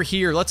while we're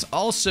here, let's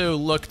also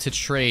look to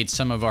trade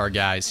some of our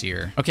guys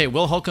here. Okay,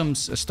 Will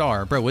Holcomb's a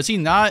star. Bro, was he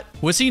not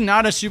a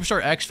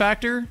superstar X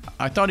Factor?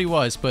 I thought he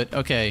was, but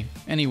okay.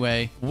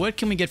 Anyway, what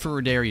can we get for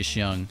Rodarius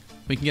Young?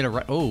 We can get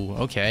a...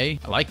 Oh, okay.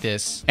 I like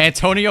this.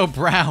 Antonio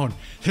Brown.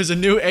 There's a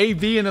new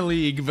AB in the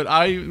league, but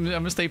I'm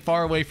going to stay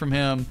far away from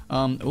him.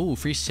 Oh,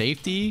 free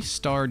safety.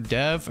 Star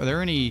Dev. Are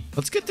there any...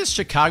 Let's get this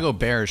Chicago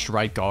Bears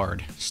right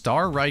guard.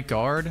 Star right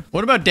guard.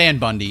 What about Dan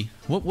Bundy?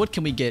 What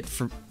can we get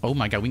for? Oh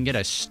my God, we can get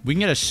a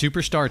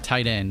superstar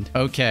tight end.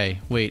 Okay,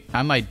 wait,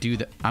 I might do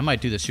the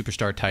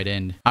superstar tight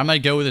end. I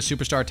might go with a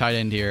superstar tight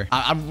end here.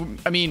 I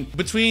mean,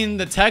 between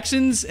the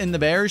Texans and the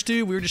Bears,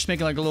 dude, we were just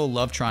making like a little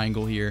love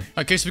triangle here.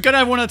 Okay, so we gotta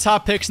have one of the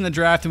top picks in the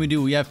draft,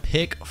 and we have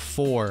pick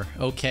 4.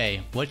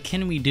 Okay, what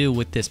can we do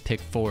with this pick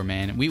 4,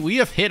 man? We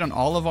have hit on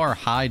all of our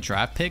high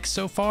draft picks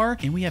so far,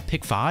 and we have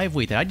pick 5.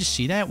 Wait, did I just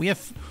see that? We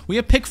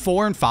have pick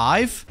 4 and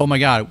 5. Oh my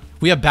God,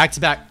 we have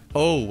back-to-back.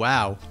 Oh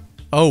wow.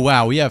 Oh,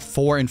 wow. We have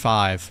 4 and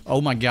 5.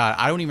 Oh, my God.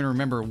 I don't even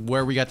remember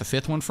where we got the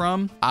 5th one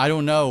from. I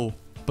don't know,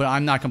 but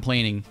I'm not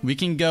complaining. We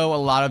can go a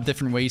lot of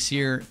different ways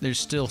here. There's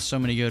still so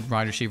many good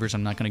wide receivers.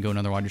 I'm not going to go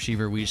another wide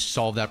receiver. We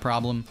solved that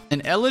problem. An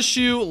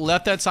LSU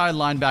left outside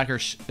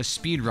linebacker, a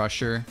speed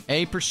rusher,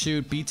 A,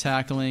 pursuit, B,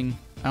 tackling.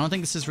 I don't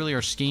think this is really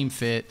our scheme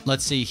fit.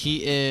 Let's see.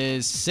 He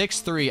is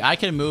 6'3". I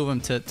can move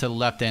him to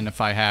left end if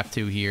I have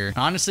to here.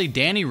 Honestly,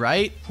 Danny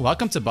Wright,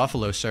 welcome to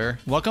Buffalo, sir.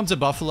 Welcome to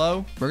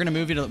Buffalo. We're gonna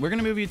move you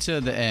to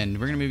the end.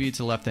 We're gonna move you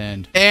to left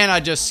end. And I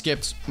just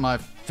skipped my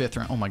 5th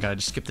round. Oh my God, I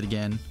just skipped it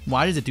again.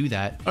 Why does it do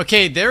that?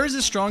 Okay, there is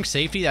a strong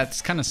safety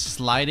that's kind of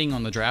sliding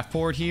on the draft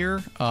board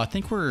here. I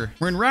think we're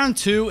in round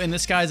 2, and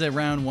this guy's a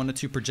round 1 to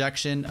 2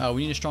 projection.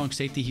 We need a strong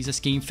safety. He's a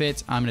scheme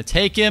fit. I'm gonna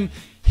take him.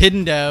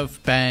 Hidden dev,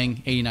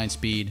 bang, 89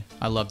 speed.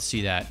 I love to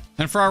see that.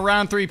 And for our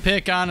round 3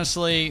 pick,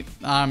 honestly,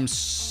 I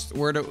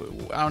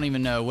don't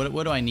even know.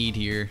 What do I need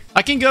here?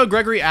 I can go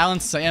Gregory Allen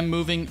since I am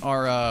moving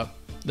our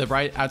the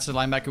right outside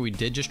linebacker we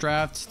did just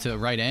draft to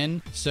right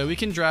end. So we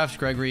can draft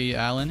Gregory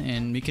Allen,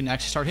 and we can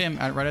actually start him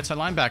at right outside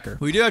linebacker.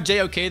 We do have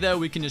JOK, though.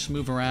 We can just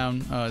move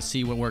around,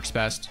 see what works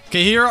best.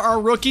 Okay, here are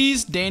our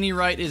rookies. Danny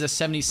Wright is a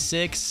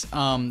 76.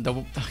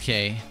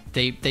 Okay.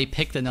 They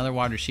picked another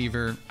wide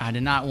receiver. I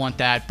did not want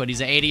that, but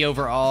he's an 80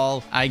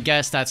 overall. I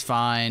guess that's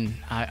fine.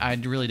 I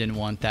really didn't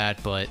want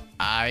that, but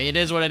it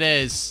is what it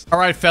is. All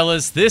right,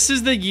 fellas, this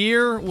is the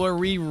year where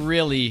we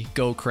really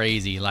go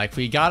crazy. Like,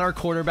 we got our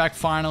quarterback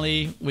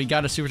finally. We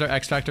got a superstar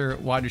X Factor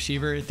wide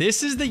receiver.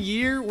 This is the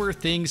year where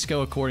things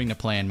go according to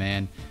plan,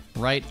 man.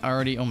 Right,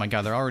 already. Oh my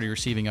God, they're already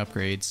receiving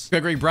upgrades.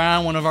 Gregory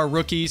Brown, one of our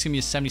rookies, gonna be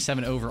a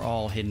 77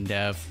 overall hidden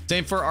dev.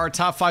 Same for our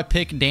top 5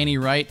 pick, Danny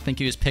Wright. I think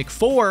he was pick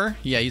 4.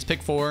 Yeah, he's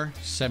pick 4,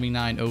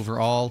 79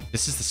 overall.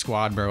 This is the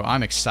squad, bro.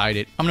 I'm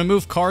excited. I'm gonna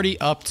move Cardi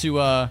up to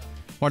wide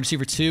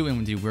receiver 2,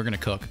 and dude, we're gonna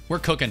cook. We're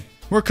cooking.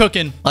 We're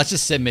cooking. Let's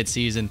just sit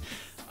midseason.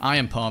 I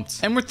am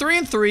pumped. And we're 3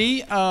 and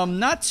 3.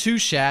 Not too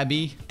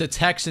shabby. The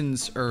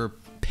Texans are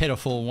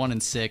pitiful, 1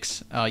 and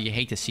 6. You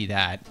hate to see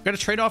that. Got a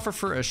trade offer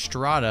for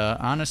Estrada.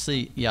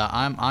 Honestly, yeah,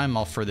 I'm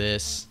all for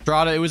this.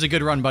 Estrada, it was a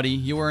good run, buddy.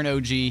 You were an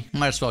OG.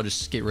 Might as well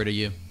just get rid of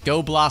you.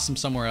 Go blossom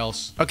somewhere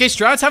else. Okay,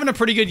 Stroud's having a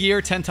pretty good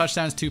year. 10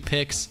 touchdowns, 2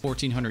 picks,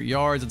 1,400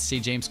 yards. Let's see,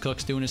 James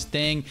Cook's doing his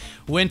thing.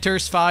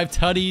 Winters, 5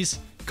 tutties.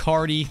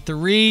 Cardi,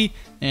 3,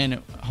 and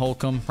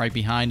Holcomb right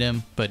behind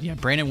him. But yeah,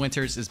 Brandon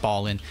Winters is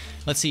balling.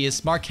 Let's see,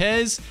 is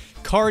Marquez,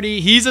 Cardi,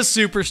 he's a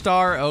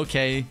superstar.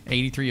 Okay,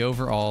 83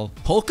 overall.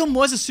 Holcomb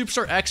was a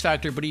superstar X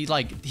Factor, but he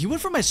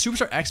went from a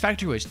superstar X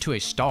Factor to a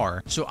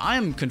star. So I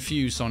am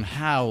confused on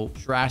how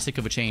drastic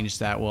of a change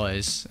that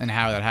was and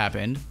how that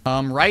happened.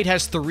 Wright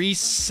has 3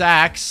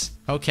 sacks.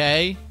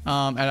 Okay.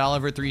 At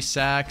Oliver, 3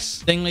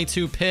 sacks. Stingley,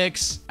 2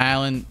 picks.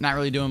 Allen, not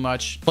really doing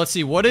much. Let's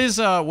see. What is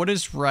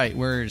Wright?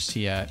 Where is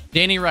he at?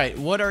 Danny Wright,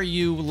 what are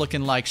you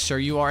looking like, sir?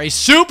 You are a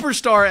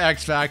superstar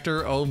X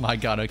Factor. Oh my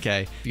God.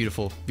 Okay.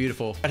 Beautiful.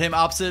 Beautiful. Got him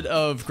opposite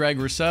of Greg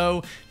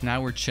Rousseau.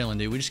 Now we're chilling,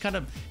 dude. We just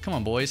gotta, come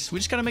on, boys. We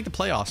just gotta make the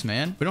playoffs,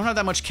 man. We don't have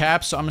that much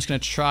cap, so I'm just gonna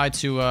try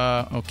to,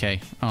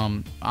 okay.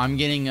 I'm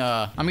getting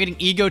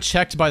ego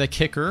checked by the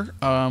kicker.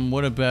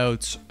 What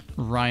about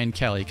Ryan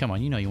Kelly? Come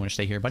on, you know you want to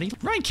stay here, buddy.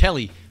 Ryan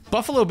Kelly,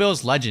 Buffalo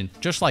Bills legend,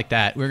 just like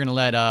that. We're gonna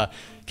let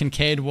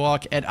Kincaid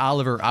walk. Ed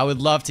Oliver, I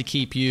would love to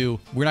keep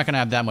you. We're not gonna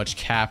have that much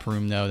cap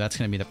room though. That's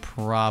gonna be the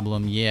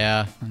problem.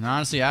 Yeah, and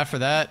honestly, after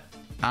that,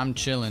 I'm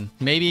chilling.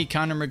 Maybe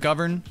Connor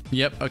McGovern.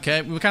 Yep,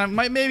 okay. We kind of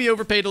might maybe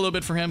overpaid a little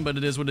bit for him, but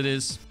it is what it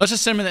is. Let's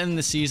just send him at the end of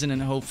the season,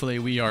 and hopefully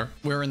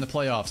we're in the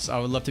playoffs. I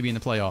would love to be in the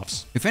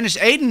playoffs. We finished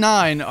 8 and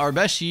 9, our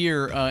best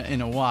year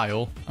in a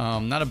while.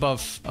 Not above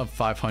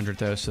 500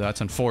 though, so that's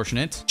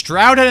unfortunate.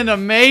 Stroud had an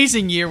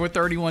amazing year with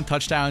 31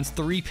 touchdowns,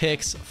 3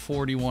 picks,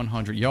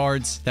 4,100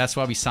 yards. That's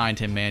why we signed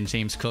him, man.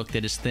 James Cook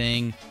did his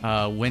thing.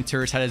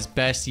 Winters had his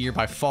best year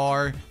by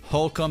far.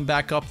 Holcomb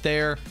back up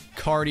there.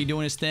 Cardi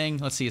doing his thing.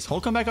 Let's see. Is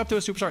Holcomb back up to a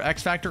superstar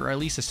X Factor, or at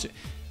least a...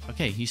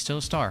 Okay, he's still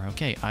a star.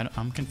 Okay,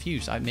 I'm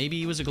confused. Maybe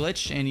he was a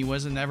glitch and he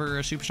wasn't ever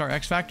a superstar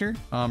X Factor.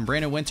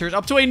 Brandon Winters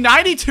up to a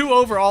 92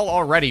 overall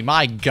already.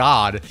 My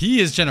God. He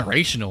is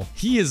generational.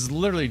 He is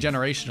literally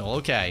generational.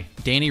 Okay.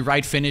 Danny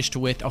Wright finished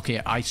with...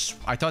 Okay, I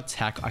saw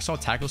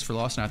tackles for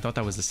loss, and I thought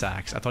that was the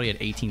sacks. I thought he had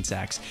 18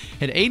 sacks.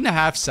 He had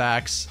 8.5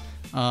 sacks.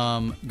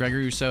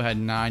 Gregory Rousseau had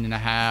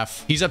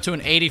 9.5. He's up to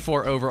an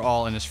 84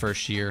 overall in his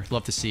first year.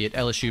 Love to see it.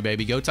 LSU,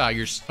 baby. Go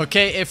Tigers.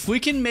 Okay, if we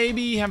can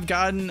maybe have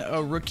gotten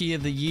a rookie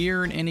of the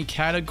year in any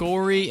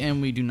category,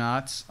 and we do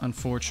not,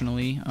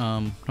 unfortunately.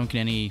 Don't get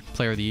any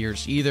player of the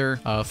years either.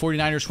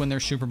 49ers win their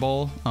Super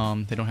Bowl.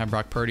 They don't have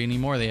Brock Purdy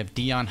anymore. They have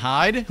Deion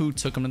Hyde, who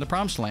took them to the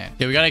promised land.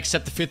 Yeah, we got to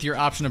accept the 5th-year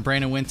option of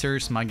Brandon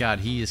Winters. My God,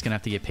 he is going to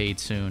have to get paid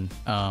soon.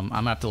 I'm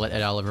going to have to let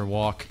Ed Oliver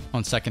walk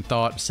on second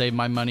thought. Save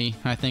my money.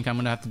 I think I'm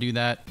going to have to do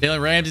that.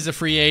 Jalen Ramsey's a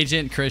free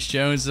agent. Chris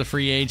Jones is a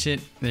free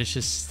agent. There's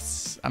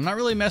just... I'm not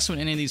really messing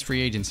with any of these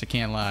free agents. I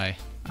can't lie.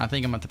 I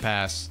think I'm at the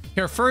pass.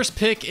 Here, first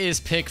pick is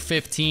pick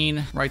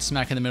 15, right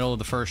smack in the middle of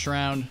the first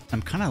round.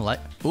 I'm kind of like...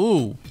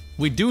 Ooh.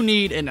 We do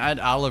need an Ed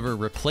Oliver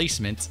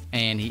replacement,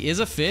 and he is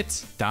a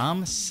fit.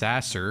 Dom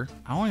Sasser.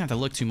 I don't have to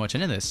look too much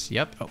into this.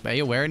 Yep. Oh, A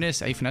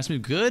awareness, A finesse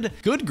move.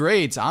 Good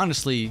grades,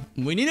 honestly.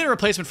 We needed a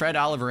replacement for Ed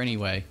Oliver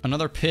anyway.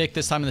 Another pick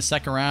this time in the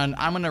second round.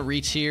 I'm going to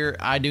reach here.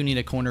 I do need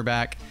a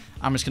cornerback.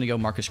 I'm just going to go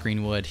Marcus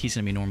Greenwood. He's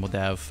going to be normal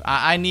dev.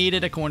 I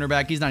needed a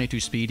cornerback. He's 92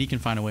 speed. He can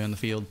find a way on the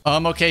field.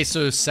 Okay,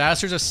 so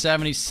Sasser's a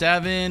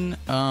 77.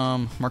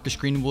 Marcus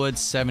Greenwood,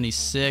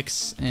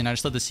 76. And I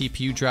just let the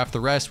CPU draft the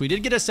rest. We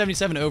did get a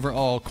 77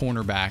 overall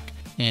cornerback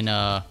in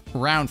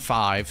round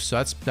 5,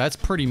 so that's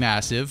pretty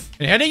massive.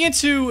 And heading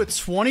into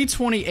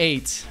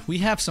 2028, we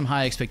have some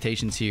high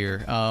expectations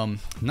here,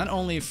 not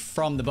only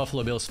from the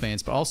Buffalo Bills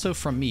fans, but also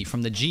from me,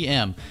 from the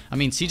GM. I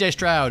mean, CJ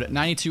Stroud,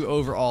 92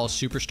 overall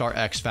superstar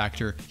X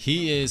Factor.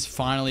 He is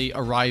finally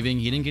arriving.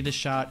 He didn't get a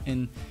shot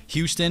in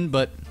Houston,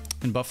 but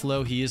in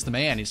Buffalo, he is the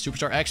man. He's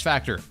superstar X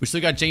Factor. We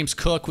still got James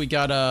Cook. We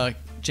got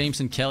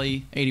Jameson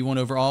Kelly, 81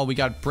 overall. We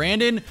got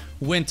Brandon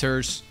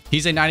Winters.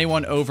 He's a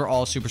 91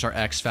 overall superstar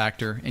X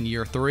Factor in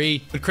year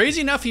 3. But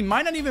crazy enough, he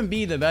might not even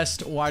be the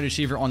best wide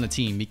receiver on the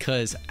team,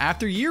 because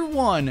after year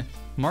 1,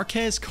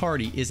 Marquez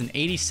Carty is an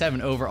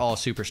 87 overall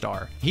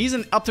superstar. He's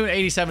up to an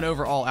 87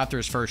 overall after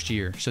his first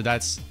year. So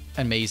that's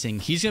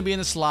amazing. He's going to be in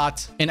the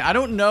slot. And I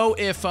don't know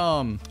if,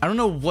 I don't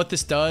know what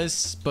this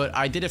does, but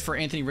I did it for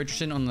Anthony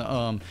Richardson on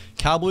the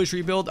Cowboys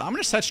rebuild. I'm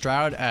going to set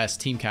Stroud as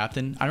team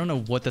captain. I don't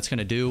know what that's going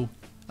to do.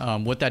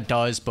 What that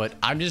does, but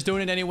I'm just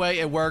doing it anyway.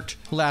 It worked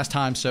last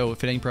time, so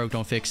if it ain't broke,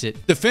 don't fix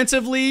it.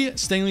 Defensively,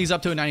 Stingley's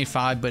up to a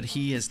 95, but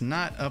he is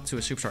not up to a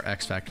superstar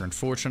X Factor,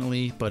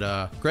 unfortunately.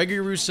 But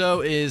Gregory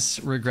Rousseau is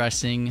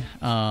regressing.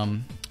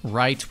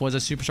 Wright was a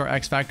superstar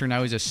X Factor.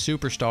 Now he's a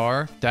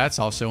superstar. That's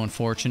also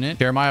unfortunate.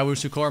 Jeremiah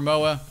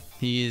Owusu-Koramoah.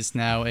 He is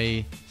now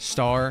a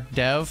star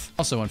dev.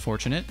 Also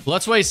unfortunate.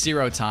 Let's waste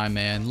 0 time,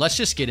 man. Let's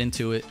just get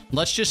into it.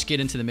 Let's just get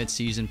into the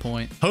mid-season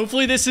point.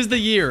 Hopefully this is the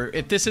year.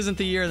 If this isn't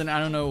the year, then I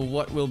don't know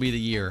what will be the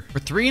year.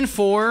 We're 3 and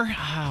 4.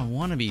 I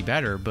want to be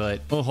better,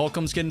 but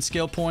Holcomb's getting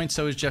skill points.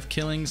 So is Jeff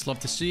Killings. Love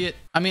to see it.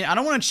 I mean, I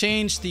don't want to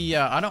change the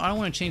I don't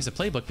want to change the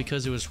playbook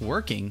because it was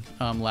working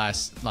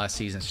last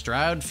season.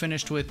 Stroud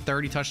finished with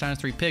 30 touchdowns,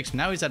 3 picks.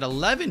 Now he's at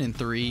 11 and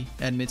 3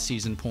 at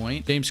mid-season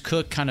point. James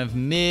Cook kind of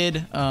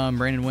mid.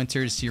 Brandon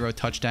Winters 0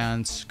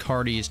 touchdowns.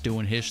 Carty is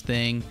doing his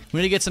thing.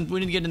 We need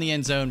to get in the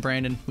end zone,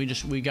 Brandon.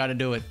 We got to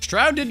do it.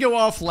 Stroud did go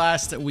off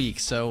last week,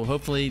 so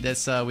hopefully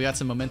that's we got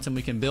some momentum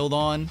we can build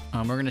on.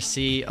 We're gonna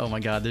see. Oh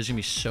my God, there's gonna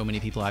be so many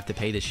people I have to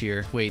pay this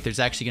year. Wait, there's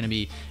actually gonna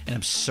be an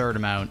absurd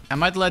amount. I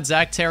might let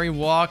Zach Terry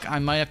walk. I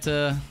might have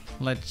to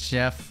let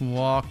Jeff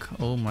walk.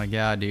 Oh my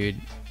God, dude.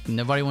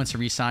 Nobody wants to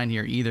re-sign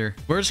here either.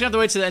 We're just gonna have to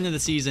wait to the end of the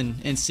season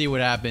and see what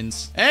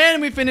happens.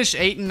 And we finished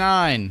 8 and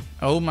 9.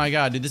 Oh my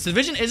God, dude, this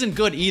division isn't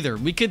good either.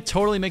 We could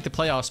totally make the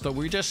playoffs, but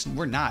we're just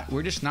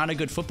not a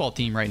good football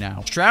team right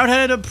now. Stroud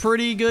had a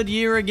pretty good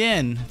year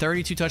again.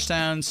 32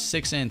 touchdowns,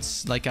 6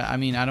 ints. Like, I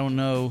mean, I don't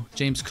know.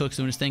 James Cook's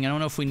doing his thing. I don't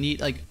know if we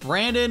need, like,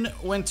 Brandon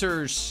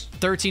Winters,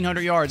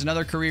 1,300 yards,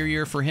 another career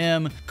year for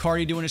him.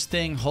 Carty doing his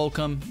thing.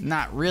 Holcomb,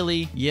 not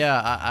really.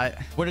 Yeah,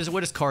 what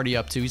is Carty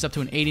up to? He's up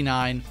to an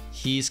 89.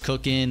 He's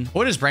cooking.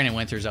 What is Brandon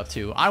Winters up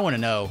to? I want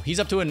to know. He's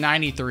up to a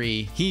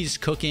 93. He's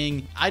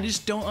cooking. I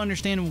just don't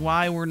understand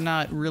why we're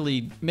not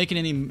really making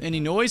any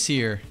noise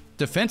here.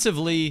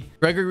 Defensively,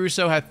 Gregory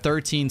Rousseau had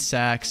 13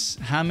 sacks.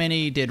 How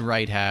many did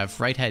Wright have?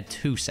 Wright had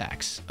 2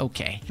 sacks.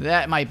 Okay,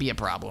 that might be a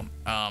problem.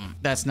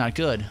 That's not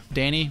good.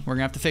 Danny, we're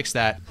gonna have to fix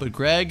that. But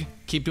Greg,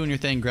 keep doing your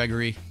thing,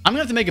 Gregory. I'm gonna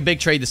have to make a big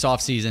trade this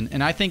offseason,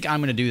 and I think I'm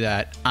gonna do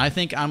that. I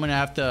think I'm gonna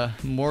have to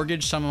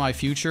mortgage some of my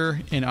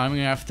future, and I'm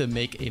gonna have to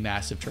make a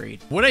massive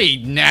trade. What a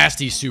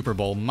nasty Super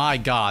Bowl. My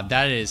God,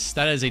 that is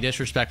a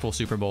disrespectful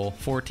Super Bowl.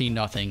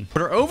 14-0.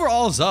 But our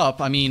overall's up.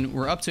 I mean,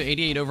 we're up to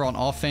 88 overall on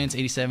offense,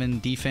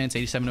 87 defense,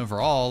 87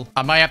 overall.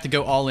 I might have to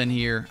go all in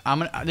here.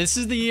 This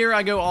is the year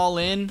I go all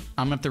in.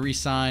 I'm gonna have to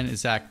re-sign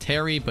Zach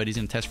Terry, but he's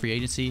gonna test free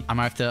agency. I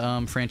might have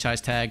to franchise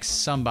tag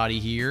somebody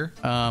here.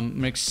 I'm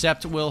gonna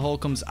accept Will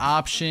Holcomb's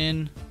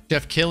option.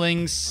 Jeff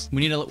Killings.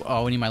 We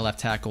need my left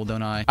tackle,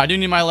 don't I? I do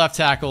need my left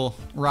tackle.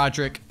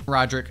 Roderick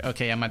Roderick.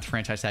 Okay, I'm about to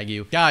franchise tag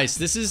you. Guys,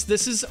 this is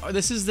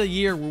the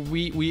year where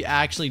we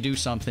actually do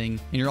something.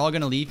 And you're all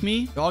gonna leave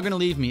me? You're all gonna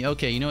leave me.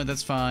 Okay, you know what?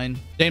 That's fine.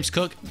 James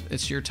Cook,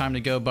 it's your time to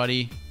go,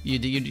 buddy.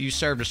 You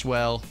served us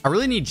well. I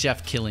really need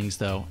Jeff Killings,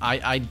 though.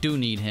 I do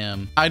need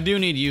him. I do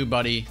need you,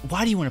 buddy.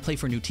 Why do you want to play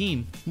for a new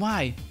team?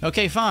 Why?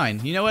 Okay,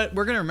 fine. You know what?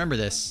 We're going to remember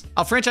this.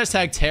 I'll franchise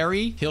tag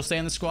Terry. He'll stay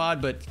in the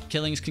squad, but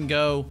Killings can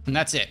go. And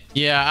that's it.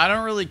 Yeah, I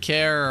don't really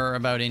care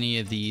about any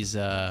of these...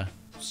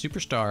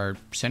 Superstar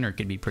center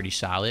could be pretty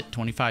solid.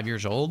 25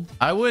 years old.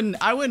 I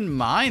wouldn't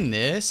mind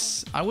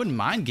this. I wouldn't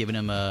mind giving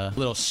him a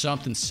little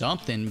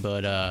something,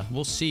 but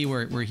we'll see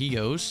where he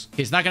goes.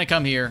 He's not gonna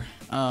come here.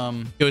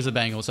 Goes the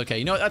Bengals. Okay,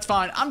 you know what? That's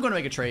fine. I'm going to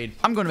make a trade.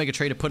 I'm going to make a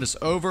trade to put us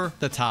over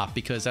the top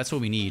because that's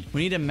what we need.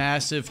 We need a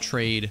massive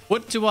trade.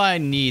 What do I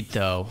need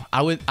though?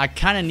 I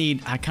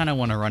kind of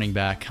want a running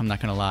back. I'm not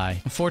going to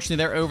lie. Unfortunately,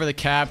 they're over the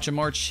cap.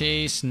 Jamar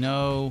Chase,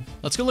 no.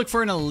 Let's go look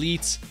for an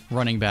elite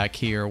running back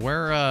here.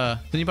 Where, does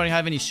anybody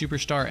have any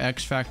superstar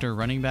X Factor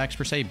running backs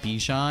per se?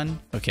 Bijan.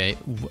 Okay.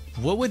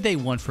 What would they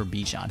want for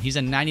Bijan? He's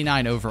a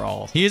 99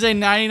 overall. He is a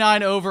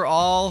 99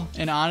 overall.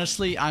 And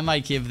honestly, I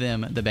might give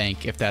them the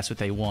bank if that's what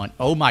they want.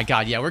 Oh my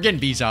God. Yeah, we're getting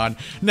Bijan.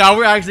 No,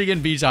 we're actually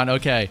getting Bijan.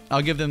 Okay.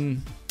 I'll give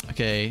them,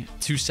 okay,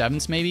 2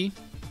 7s maybe.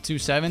 2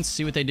 7s.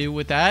 See what they do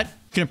with that.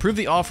 Can improve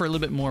the offer a little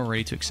bit more.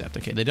 Ready to accept.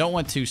 Okay, they don't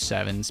want 2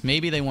 7s.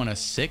 Maybe they want a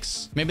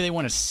 6. Maybe they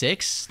want a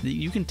 6.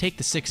 You can take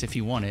the 6 if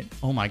you want it.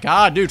 Oh my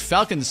God, dude.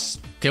 Falcons.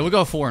 Okay, we'll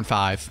go 4 and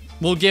 5.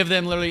 We'll give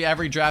them literally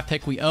every draft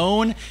pick we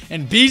own.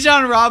 And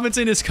Bijan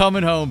Robinson is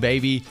coming home,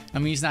 baby. I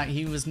mean,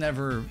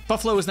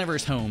 Buffalo was never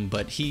his home,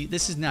 but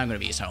this is now going to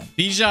be his home.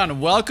 Bijan,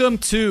 welcome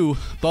to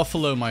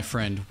Buffalo, my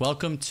friend.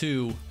 Welcome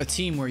to a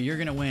team where you're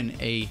going to win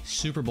a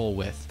Super Bowl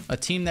with. A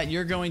team that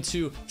you're going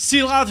to see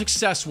a lot of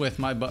success with,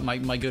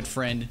 my good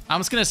friend.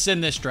 I'm just going to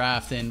send this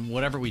draft, and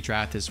whatever we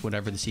draft is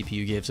whatever the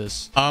CPU gives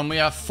us. We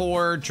have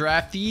 4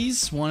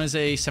 draftees. One is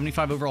a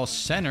 75 overall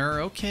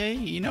center. Okay,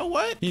 you know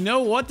what? The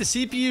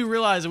CPU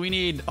realized that we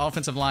need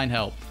offensive line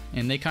help,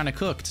 and they kind of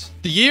cooked.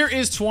 The year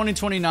is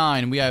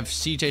 2029. We have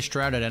CJ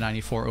Stroud at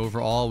 94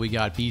 overall. We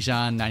got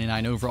Bijan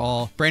 99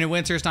 overall. Brandon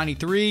Winters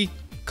 93.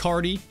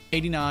 Cardi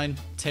 89.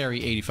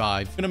 Terry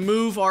 85. Gonna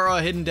move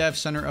our hidden dev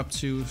center up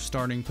to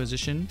starting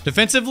position.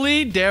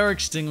 Defensively, Derek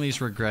Stingley's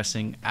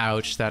regressing.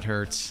 Ouch, that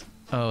hurts.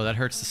 Oh, that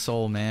hurts the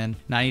soul, man.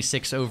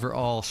 96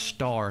 overall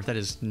star. That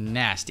is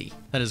nasty.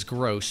 That is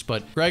gross.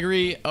 But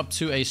Gregory up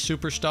to a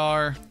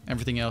superstar.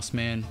 Everything else,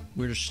 man.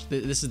 This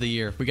is the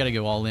year. We got to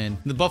go all in.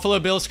 The Buffalo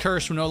Bills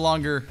curse will no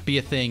longer be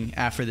a thing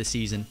after the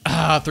season.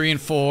 3 and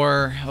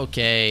 4.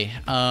 Okay.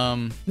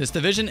 This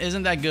division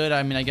isn't that good.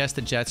 I mean, I guess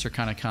the Jets are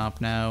kind of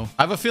comp now.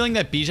 I have a feeling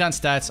that Bijan's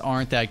stats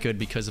aren't that good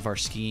because of our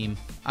scheme.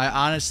 I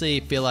honestly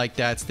feel like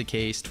that's the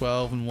case.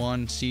 12 and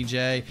 1,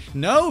 CJ.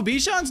 No,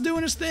 Bijan's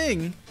doing his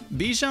thing.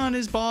 Bijan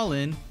is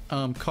balling.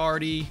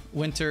 Cardi,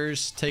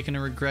 Winters taking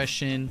a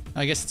regression.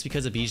 I guess it's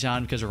because of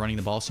Bijan, because we're running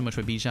the ball so much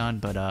with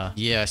Bijan. But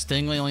yeah,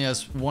 Stingley only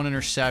has 1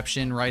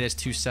 interception. Wright has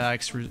 2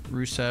 sacks.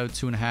 Russo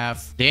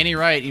 2.5. Danny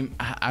Wright,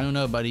 I don't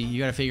know, buddy. You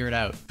got to figure it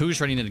out.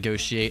 Who's ready to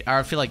negotiate?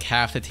 I feel like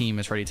half the team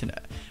is ready to.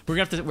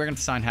 We're gonna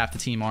sign half the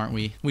team, aren't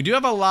we? We do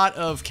have a lot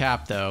of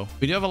cap, though.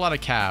 We do have a lot of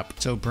cap.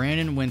 So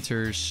Brandon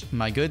Winters,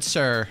 my good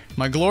sir,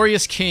 my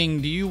glorious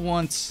king, do you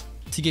want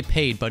to get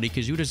paid, buddy,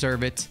 because you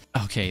deserve it?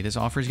 Okay, this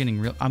offer is getting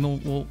real.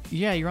 Well,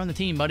 yeah, you're on the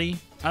team, buddy.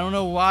 I don't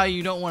know why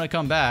you don't want to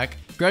come back.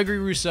 Gregory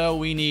Rousseau,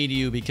 we need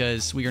you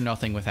because we are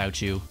nothing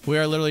without you. We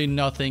are literally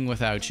nothing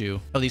without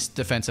you. At least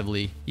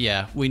defensively.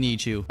 Yeah, we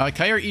need you.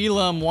 Kyer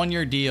Elam,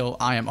 1-year deal.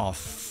 I am all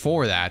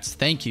for that.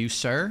 Thank you,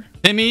 sir.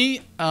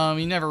 Timmy,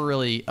 you never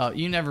really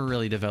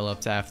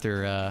developed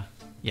after,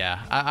 yeah,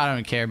 I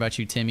don't care about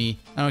you, Timmy.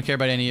 I don't care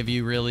about any of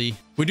you, really.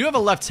 We do have a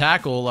left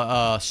tackle,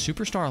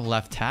 superstar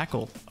left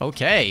tackle.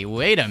 Okay,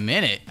 wait a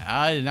minute.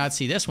 I did not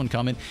see this one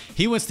coming.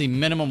 He wants the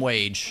minimum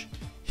wage.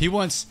 He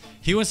wants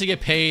to get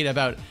paid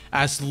about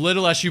as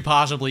little as you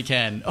possibly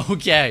can.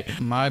 Okay.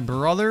 My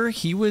brother,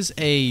 he was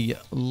a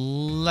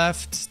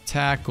left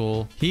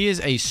tackle. He is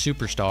a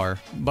superstar.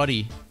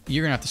 Buddy,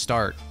 you're gonna have to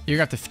start. You're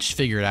gonna have to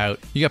figure it out.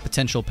 You got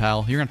potential,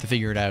 pal. You're gonna have to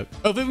figure it out.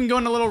 Hopefully we can go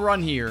on a little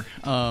run here.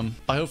 By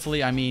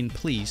hopefully, I mean,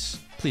 please,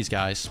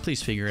 guys,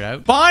 please figure it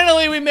out.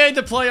 Finally, we made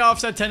the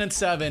playoffs at 10 and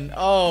 7.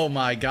 Oh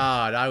my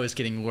God, I was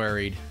getting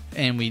worried.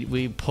 And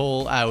we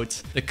pull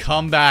out the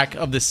comeback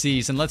of the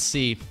season. Let's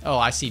see. Oh,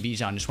 I see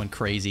Bijan just went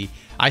crazy.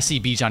 I see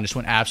Bijan just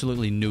went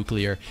absolutely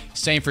nuclear.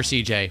 Same for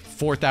CJ.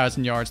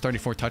 4,000 yards,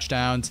 34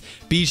 touchdowns.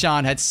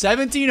 Bijan had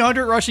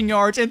 1,700 rushing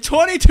yards and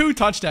 22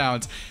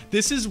 touchdowns.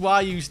 This is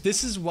why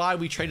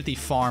we traded the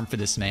farm for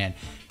this man.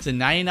 It's a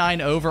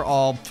 99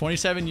 overall,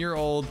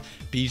 27-year-old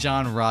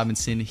Bijan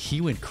Robinson. He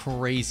went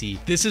crazy.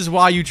 This is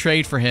why you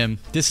trade for him.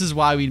 This is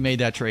why we made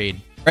that trade.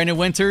 Brandon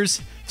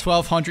Winters,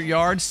 1,200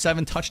 yards,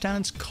 7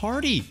 touchdowns.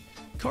 Cardi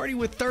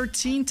with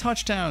 13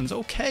 touchdowns.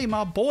 Okay,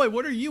 my boy,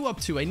 what are you up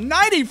to? A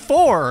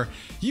 94.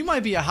 You might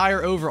be a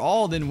higher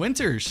overall than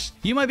Winters.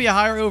 You might be a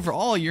higher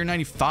overall. You're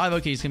 95.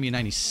 Okay, he's going to be a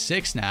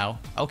 96 now.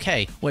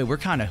 Okay, wait, we're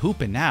kind of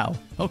hooping now.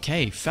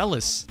 Okay,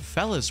 fellas,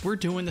 we're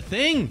doing the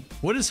thing.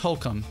 What is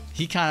Holcomb?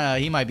 He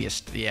might be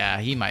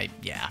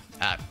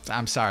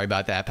I'm sorry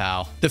about that,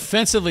 pal.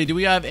 Defensively, do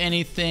we have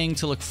anything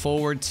to look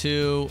forward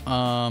to?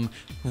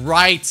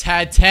 Wright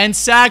had 10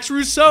 sacks.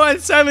 Rousseau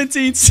had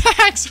 17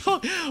 sacks.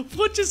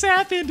 What just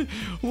happened?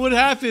 What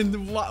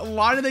happened?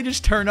 Why did they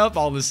just turn up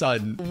all of a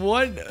sudden?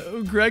 What?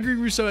 Gregory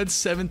Rousseau had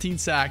 17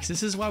 sacks.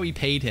 This is why we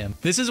paid him.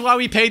 This is why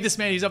we paid this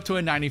man. He's up to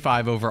a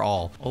 95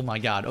 overall. Oh my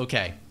God.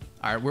 Okay.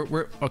 All right,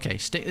 we're okay.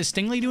 Is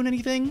Stingley doing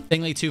anything?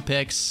 Stingley 2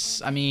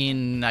 picks. I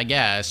mean, I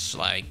guess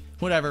like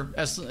whatever.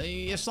 As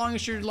long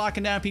as you're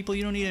locking down people,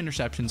 you don't need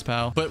interceptions,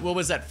 pal. But what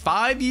was that?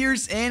 5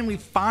 years in, we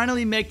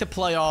finally make the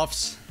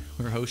playoffs.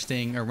 We're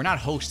hosting, or we're not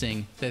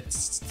hosting. The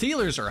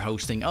Steelers are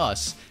hosting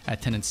us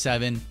at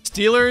 10-7.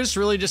 Steelers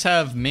really just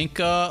have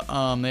Minka.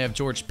 They have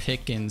George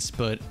Pickens,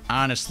 but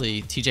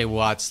honestly, TJ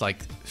Watt's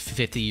like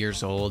 50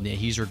 years old. Yeah,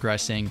 he's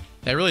regressing.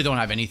 They really don't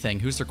have anything.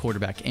 Who's their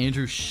quarterback?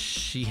 Andrew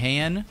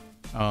Sheehan.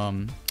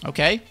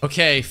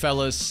 Okay,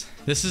 fellas.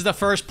 This is the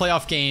first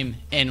playoff game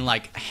in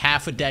like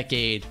half a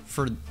decade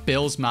for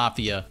Bills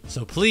Mafia.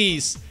 So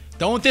please,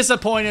 don't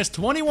disappoint us.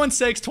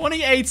 21-6,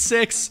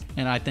 28-6.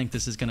 And I think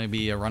this is going to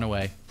be a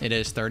runaway. It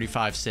is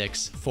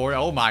 35-6.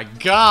 Oh my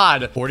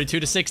God.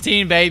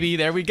 42-16, baby.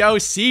 There we go.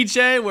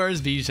 CJ,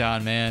 where's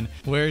Bijan, man?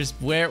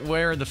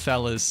 Where are the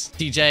fellas?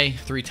 CJ,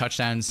 3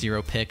 touchdowns,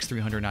 0 picks,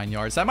 309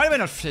 yards. That might have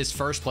been his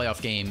first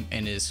playoff game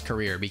in his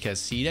career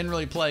because he didn't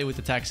really play with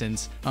the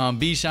Texans.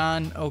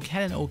 Bijan,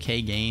 had an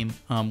okay game.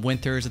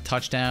 Winters, a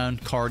touchdown.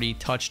 Cardi,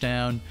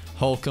 touchdown.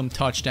 Holcomb,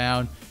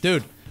 touchdown.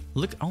 Dude,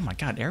 look, oh my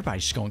God,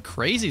 everybody's just going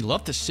crazy.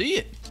 Love to see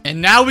it. And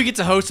now we get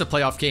to host a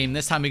playoff game.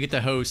 This time we get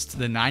to host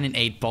the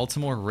 9-8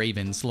 Baltimore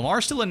Ravens.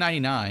 Lamar's still a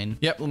 99.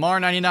 Yep, Lamar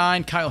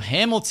 99. Kyle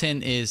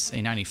Hamilton is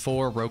a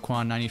 94.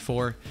 Roquan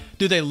 94.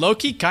 Dude, they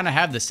low-key kind of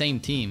have the same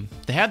team.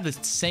 They have the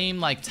same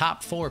like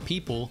top 4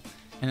 people.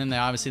 And then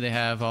they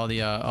have all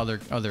the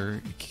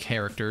other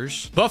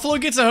characters. Buffalo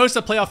gets to host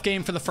a playoff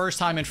game for the first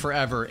time in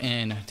forever.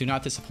 And do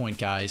not disappoint,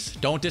 guys.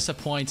 Don't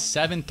disappoint.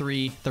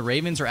 7-3. The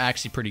Ravens are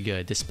actually pretty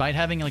good. Despite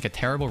having like a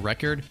terrible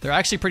record, they're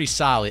actually pretty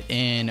solid.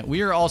 And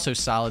we are also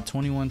solid.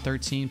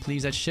 21-13.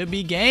 Please, that should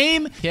be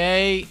game.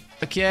 Okay.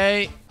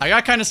 I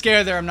got kind of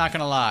scared there, I'm not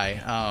gonna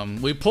lie.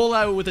 We pull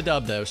out with a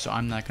dub though, so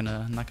I'm not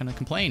gonna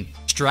complain.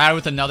 Stroud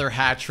with another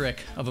hat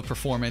trick of a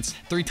performance.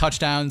 3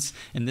 touchdowns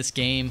in this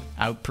game,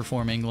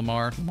 outperforming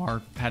Lamar.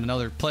 Lamar had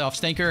another playoff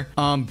stinker.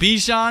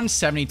 Bijan,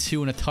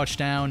 72 and a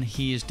touchdown.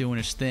 He is doing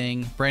his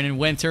thing. Brandon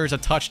Winters, a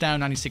touchdown,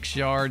 96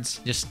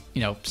 yards. Just,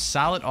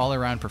 solid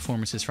all-around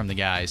performances from the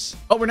guys.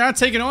 Oh, we're now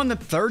taking on the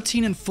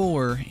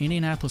 13-4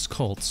 Indianapolis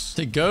Colts.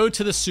 To go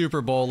to the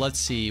Super Bowl, let's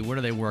see, what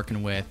are they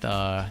working with?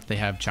 They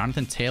have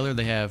Jonathan Taylor.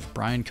 They have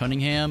Brian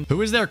Cunningham.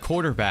 Who is their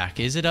quarterback?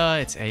 Is it,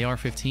 it's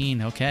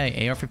AR-15.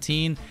 Okay,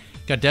 AR-15.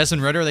 Got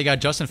Desmond Ritter. They got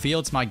Justin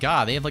Fields. My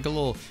God, they have like a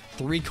little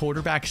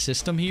 3-quarterback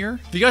system here.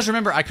 If you guys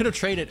remember, I could have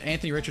traded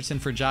Anthony Richardson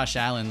for Josh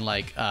Allen, or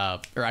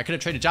I could have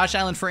traded Josh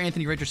Allen for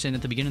Anthony Richardson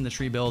at the beginning of this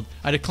rebuild.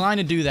 I declined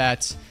to do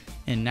that,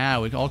 and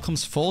now it all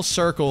comes full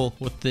circle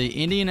with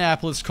the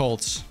Indianapolis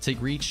Colts to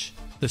reach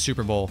the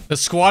Super Bowl. The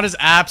squad is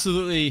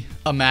absolutely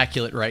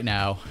immaculate right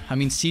now. I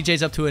mean,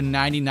 CJ's up to a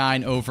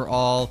 99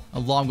 overall,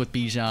 along with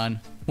Bijan.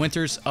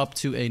 Winters up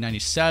to a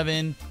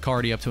 97.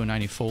 Cardi up to a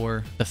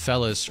 94. The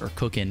fellas are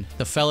cooking.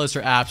 The fellas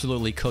are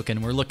absolutely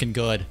cooking. We're looking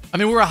good. I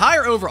mean, we're a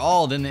higher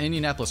overall than the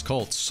Indianapolis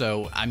Colts.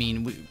 So, I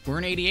mean, we're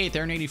an 88.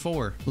 They're an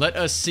 84. Let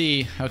us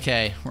see.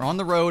 Okay, we're on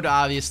the road,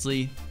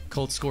 obviously.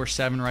 Colts score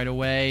 7 right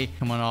away.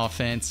 Come on,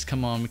 offense.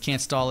 Come on. We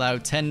can't stall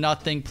out.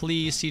 10-0,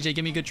 please. CJ,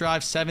 give me a good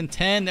drive.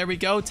 7-10. There we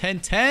go.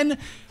 10-10.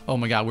 Oh,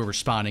 my God. We're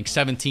responding.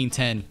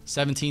 17-10.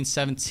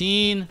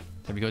 17-17.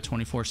 There we go.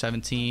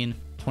 24-17.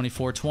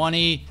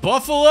 24-20.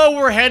 Buffalo,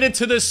 we're headed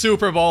to the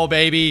Super Bowl,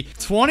 baby.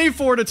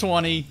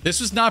 24-20. This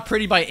was not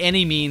pretty by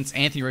any means.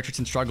 Anthony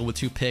Richardson struggled with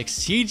 2 picks.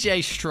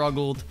 CJ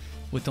struggled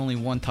with only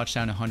 1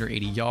 touchdown,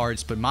 180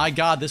 yards. But my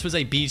God, this was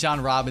a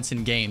Bijan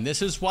Robinson game.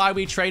 This is why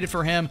we traded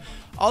for him.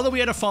 Although we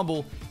had a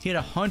fumble, he had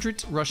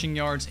 100 rushing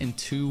yards and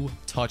 2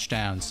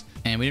 touchdowns.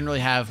 And we didn't really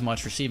have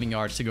much receiving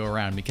yards to go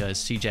around because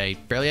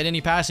CJ barely had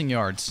any passing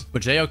yards.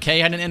 But JOK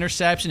had an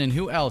interception. And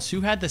who else?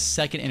 Who had the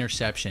second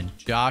interception?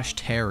 Josh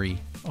Terry.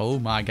 Oh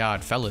my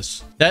God,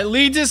 fellas. That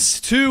leads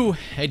us to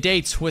a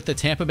date with the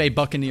Tampa Bay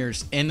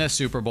Buccaneers in the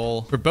Super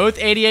Bowl. We're both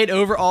 88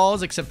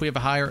 overalls, except we have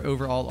a higher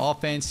overall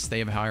offense. They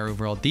have a higher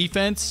overall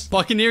defense.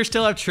 Buccaneers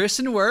still have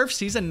Tristan Wirfs.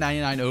 He's a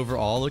 99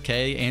 overall.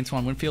 Okay,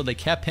 Antoine Winfield, they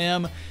kept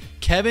him.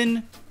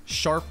 Kevin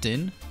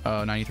Sharpton,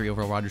 93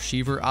 overall wide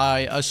receiver.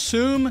 I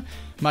assume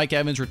Mike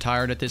Evans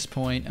retired at this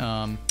point.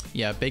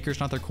 Yeah, Baker's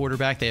not their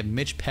quarterback. They have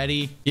Mitch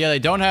Petty. Yeah, they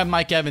don't have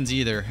Mike Evans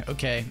either.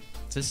 Okay.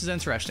 This is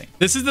interesting.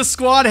 This is the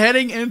squad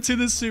heading into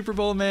the Super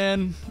Bowl,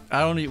 man.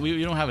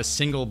 We don't have a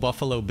single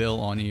Buffalo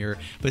Bill on here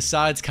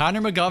besides Connor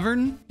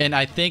McGovern, and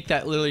I think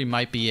that literally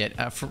might be it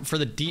for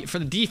the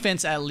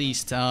defense at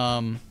least.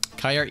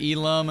 Kyer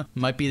Elam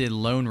might be the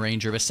Lone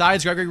Ranger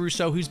besides Gregory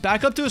Rousseau, who's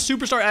back up to a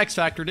superstar X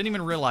Factor. Didn't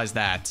even realize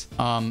that.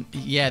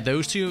 Yeah,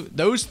 those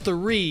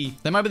 3,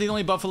 they might be the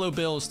only Buffalo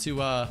Bills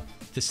to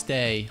to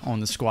stay on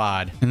the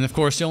squad. And of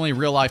course, the only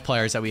real life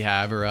players that we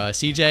have are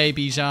CJ,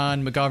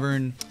 Bijan,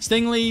 McGovern,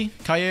 Stingley,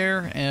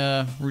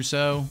 Kyer,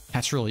 Rousseau.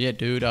 That's really it,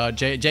 dude.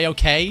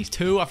 JOK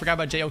too. I forgot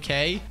about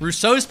JOK.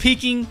 Rousseau's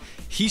peaking.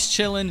 He's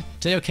chilling.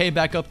 JOK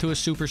back up to a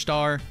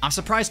superstar. I'm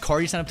surprised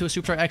Cardi's not up to a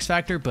superstar X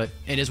Factor, but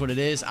it is what it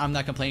is. I'm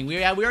not complaining.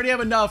 We already have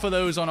enough of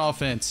those on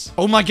offense.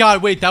 Oh my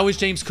God, wait, that was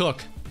James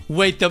Cook.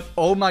 Wait,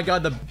 oh my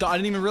God, I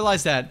didn't even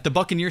realize that. The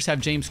Buccaneers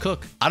have James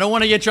Cook. I don't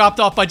want to get dropped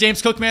off by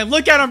James Cook, man.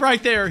 Look at him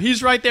right there.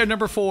 He's right there,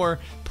 number 4.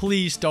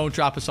 Please don't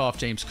drop us off,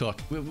 James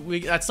Cook.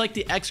 That's like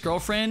the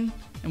ex-girlfriend,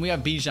 and we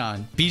have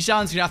Bijan.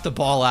 Bijan's gonna have to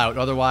ball out,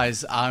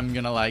 otherwise I'm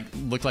gonna like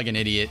look like an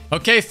idiot.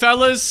 Okay,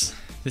 fellas,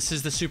 this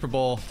is the Super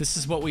Bowl. This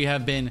is what we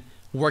have been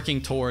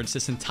working towards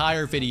this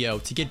entire video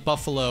to get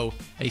Buffalo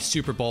a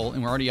Super Bowl,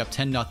 and we're already up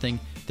 10-0.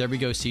 There we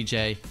go,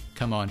 CJ.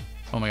 Come on.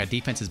 Oh my God,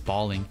 defense is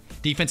balling.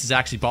 Defense is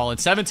actually balling.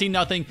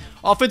 17-0.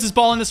 Offense is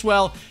balling as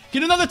well.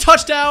 Get another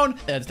touchdown.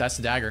 That's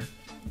the dagger.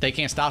 They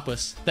can't stop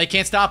us. They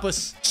can't stop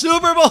us.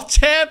 Super Bowl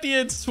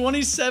champions.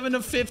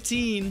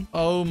 27-15.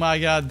 Oh my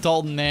God,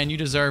 Dalton, man, you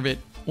deserve it.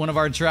 One of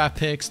our draft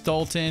picks,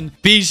 Dalton.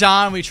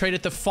 Bijan, we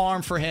traded the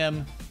farm for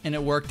him, and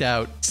it worked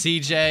out.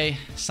 CJ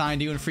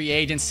signed you in free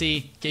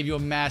agency, gave you a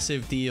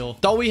massive deal.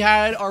 Thought we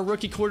had our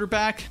rookie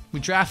quarterback. We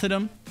drafted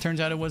him. Turns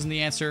out it wasn't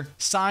the answer.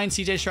 Signed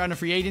CJ Stroud in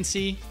free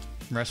agency.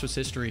 Rest was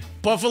history.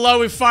 Buffalo,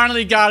 we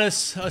finally got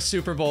us a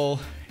Super Bowl.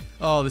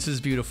 Oh, this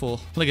is beautiful.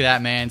 Look at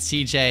that, man.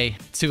 CJ,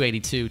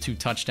 282, 2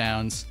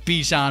 touchdowns.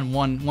 Bijan,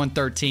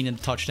 113 and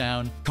a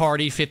touchdown.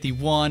 Cardi,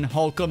 51.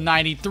 Holcomb,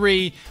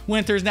 93.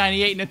 Winters,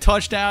 98 and a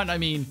touchdown. I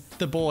mean,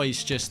 the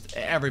boys just,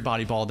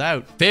 everybody balled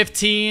out.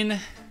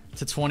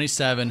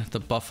 15-27. The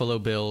Buffalo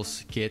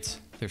Bills get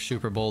their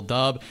Super Bowl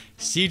dub.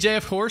 CJ,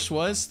 of course,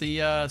 was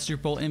the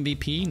Super Bowl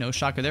MVP. No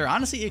shocker there.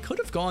 Honestly, it could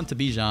have gone to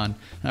Bijan, and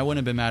I wouldn't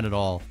have been mad at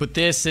all. But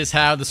this is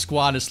how the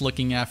squad is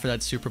looking after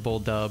that Super Bowl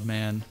dub,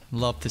 man.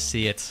 Love to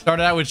see it.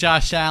 Started out with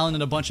Josh Allen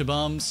and a bunch of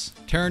bums.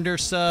 Turned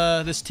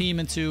this team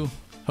into,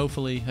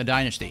 hopefully, a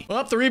dynasty.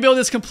 Well, the rebuild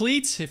is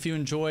complete. If you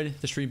enjoyed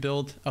this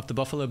rebuild of the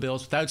Buffalo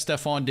Bills without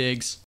Stefon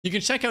Diggs, you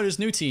can check out his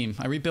new team.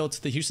 I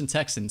rebuilt the Houston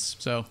Texans.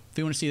 So if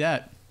you want to see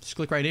that, just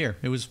click right here.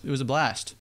 It was a blast.